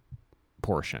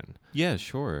portion. Yeah,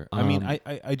 sure. I mean,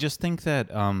 I just think that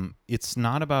it's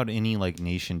not about any like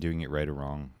nation doing it right or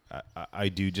wrong. I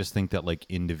do just think that like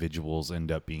individuals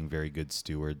end up being very good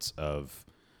stewards of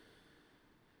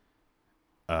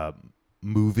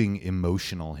moving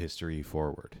emotional history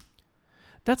forward.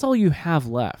 That's all you have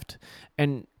left.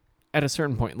 And at a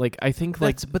certain point, like, I think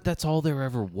but that's all there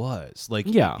ever was. Like,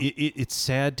 yeah, it's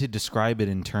sad to describe it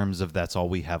in terms of that's all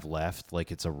we have left.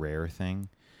 Like, it's a rare thing.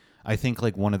 I think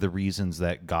like one of the reasons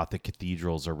that Gothic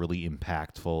cathedrals are really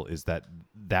impactful is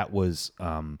that was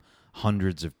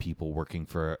hundreds of people working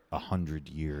for 100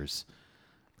 years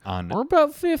on, or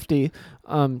about 50,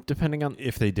 depending on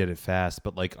if they did it fast,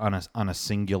 but like on a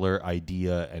singular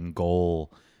idea and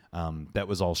goal that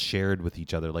was all shared with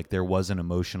each other. Like, there was an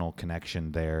emotional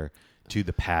connection there to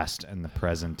the past and the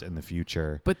present and the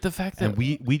future. But the fact that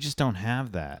we just don't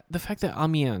have that. The fact that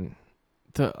Amiens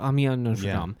Notre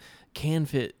Dame can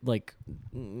fit like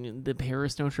the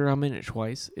Paris Notre Dame in it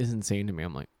twice is insane to me.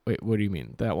 I'm like, wait, what do you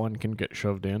mean? That one can get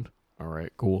shoved in? All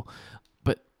right, cool.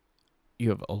 But you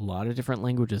have a lot of different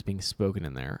languages being spoken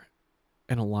in there,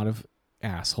 and a lot of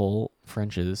asshole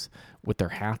Frenches with their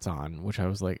hats on, which I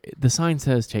was like, the sign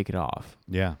says take it off.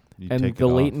 Yeah. And the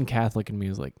latent Catholic in me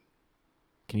was like,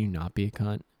 can you not be a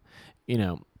cunt? You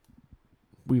know,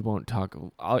 we won't talk.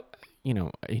 I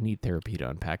need therapy to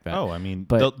unpack that. Oh, I mean,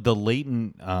 but the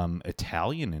latent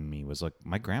Italian in me was like,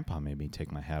 my grandpa made me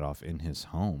take my hat off in his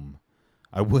home.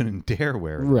 I wouldn't dare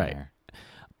wear it right there.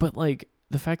 But like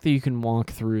the fact that you can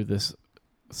walk through this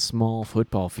small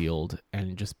football field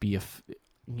and just be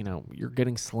you're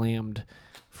getting slammed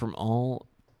from all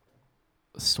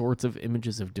sorts of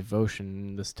images of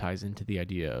devotion. This ties into the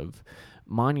idea of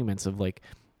monuments, of like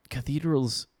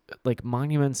cathedrals, like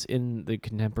monuments in the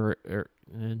contemporary, or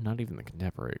not even the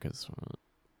contemporary, because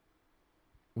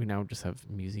we now just have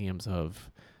museums of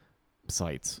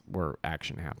sites where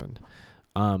action happened.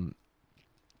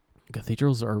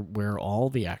 Cathedrals are where all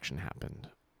the action happened.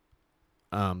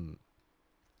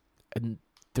 And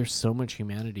there's so much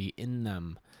humanity in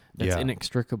them that's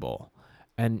inextricable.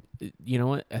 And you know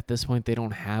what? At this point, they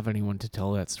don't have anyone to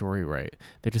tell that story right.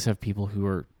 They just have people who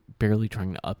are barely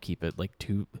trying to upkeep it, like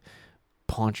two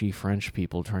paunchy French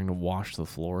people trying to wash the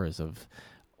floors of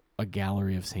a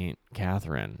gallery of St.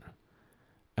 Catherine.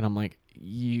 And I'm like,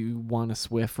 you want a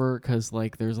Swiffer? Because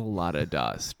like there's a lot of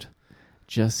dust.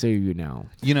 Just so you know.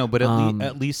 But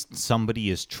at least somebody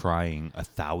is trying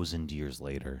 1,000 years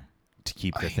later to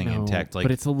keep the thing intact. Like,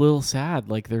 but it's a little sad.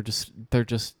 Like they're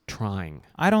just trying.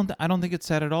 I don't think it's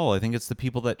sad at all. I think it's the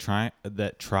people that try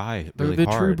They're really the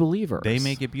hard. true believers. They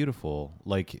make it beautiful.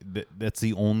 Like that's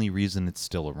the only reason it's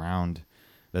still around.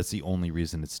 That's the only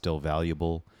reason it's still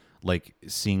valuable. Like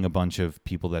seeing a bunch of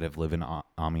people that have lived in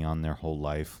Amiens their whole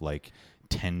life, like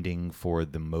tending for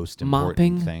the most important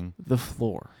mopping thing, the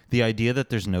floor. The idea that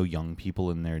there's no young people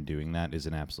in there doing that is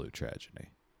an absolute tragedy.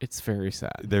 It's very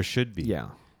sad. There should be. Yeah.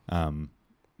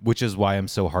 Which is why I'm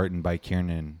so heartened by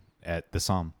Kiernan at the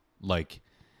Somme. Like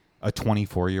a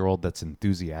 24-year-old that's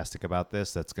enthusiastic about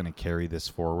this, that's going to carry this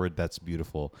forward. That's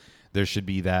beautiful. There should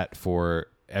be that for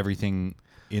everything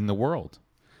in the world.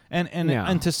 Yeah.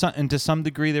 and to some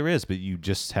degree there is, but you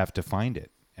just have to find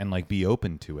it and like be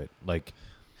open to it. Like,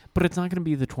 But it's not going to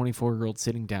be the 24-year-old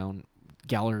sitting down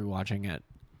gallery watching at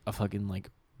a fucking like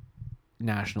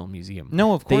national museum.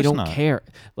 no, of course They don't not. care.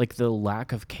 Like the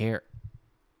lack of care.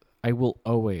 I will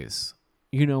always,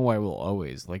 I will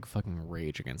always like fucking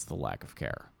rage against the lack of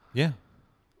care. Yeah.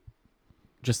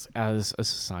 Just as a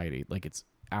society, like it's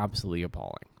absolutely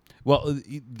appalling. Well,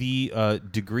 the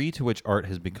degree to which art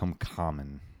has become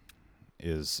common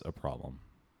is a problem.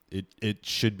 It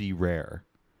should be rare.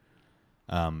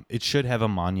 It should have a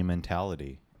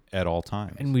monumentality at all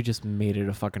times. And we just made it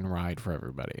a fucking ride for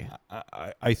everybody.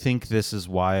 I think this is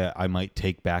why I might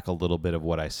take back a little bit of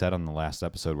what I said on the last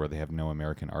episode where they have no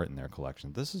American art in their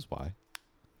collection. This is why.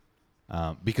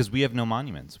 Because we have no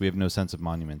monuments. We have no sense of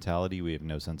monumentality. We have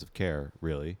no sense of care,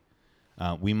 really.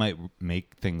 We might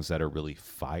make things that are really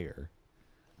fire.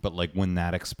 But like when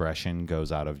that expression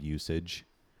goes out of usage,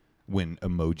 when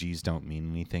emojis don't mean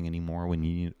anything anymore, when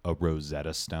you need a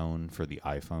Rosetta Stone for the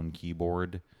iPhone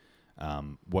keyboard,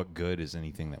 what good is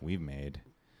anything that we've made?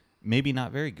 Maybe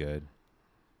not very good.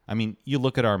 I mean, you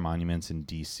look at our monuments in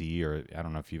D.C., or I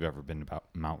don't know if you've ever been to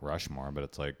Mount Rushmore, but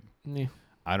it's like, Yeah.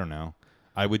 I don't know.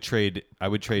 I would trade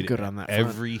good on that front.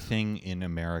 everything in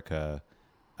America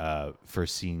for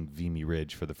seeing Vimy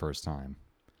Ridge for the first time.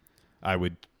 I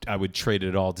would trade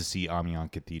it all to see Amiens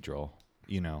Cathedral.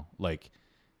 Like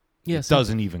it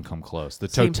doesn't even come close. The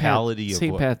totality of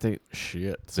St. what, Patrick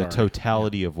shit. the Sorry.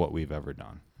 totality of what we've ever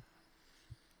done.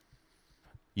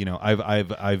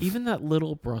 I've Even that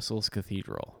little Brussels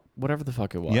cathedral, whatever the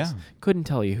fuck it was. Yeah. Couldn't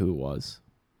tell you who it was.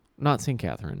 Not St.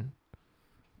 Catherine.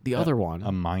 The other one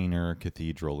a minor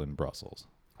cathedral in Brussels.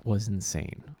 was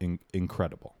insane.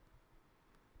 Incredible.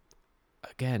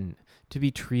 Again, to be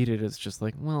treated as just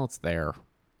like, well, it's there.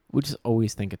 We just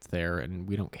always think it's there and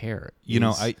we don't care.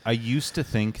 I used to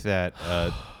think that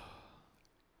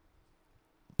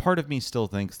part of me still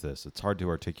thinks this. It's hard to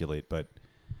articulate, but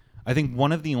I think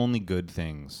one of the only good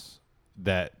things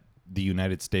that the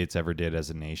United States ever did as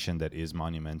a nation that is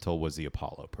monumental was the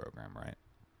Apollo program, right?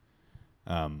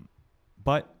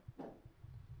 But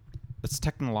it's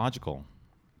technological.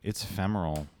 It's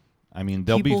ephemeral. I mean,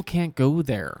 People can't go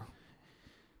there.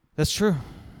 That's true.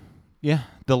 Yeah,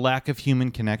 the lack of human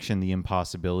connection, the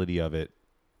impossibility of it,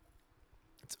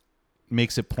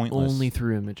 makes it pointless. Only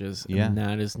through images. Yeah. And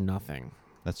that is nothing.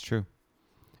 That's true.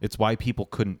 It's why people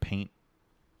couldn't paint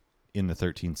in the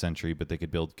 13th century, but they could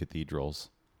build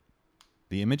cathedrals.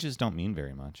 The images don't mean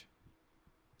very much.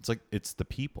 It's the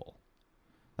people.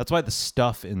 That's why the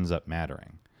stuff ends up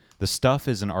mattering. The stuff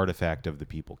is an artifact of the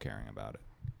people caring about it.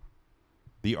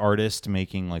 The artist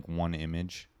making like one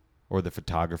image, or the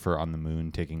photographer on the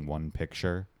moon taking one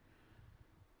picture.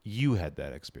 You had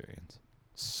that experience.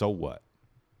 So what?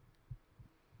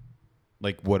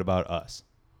 Like, what about us?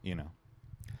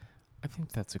 I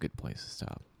think that's a good place to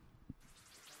stop.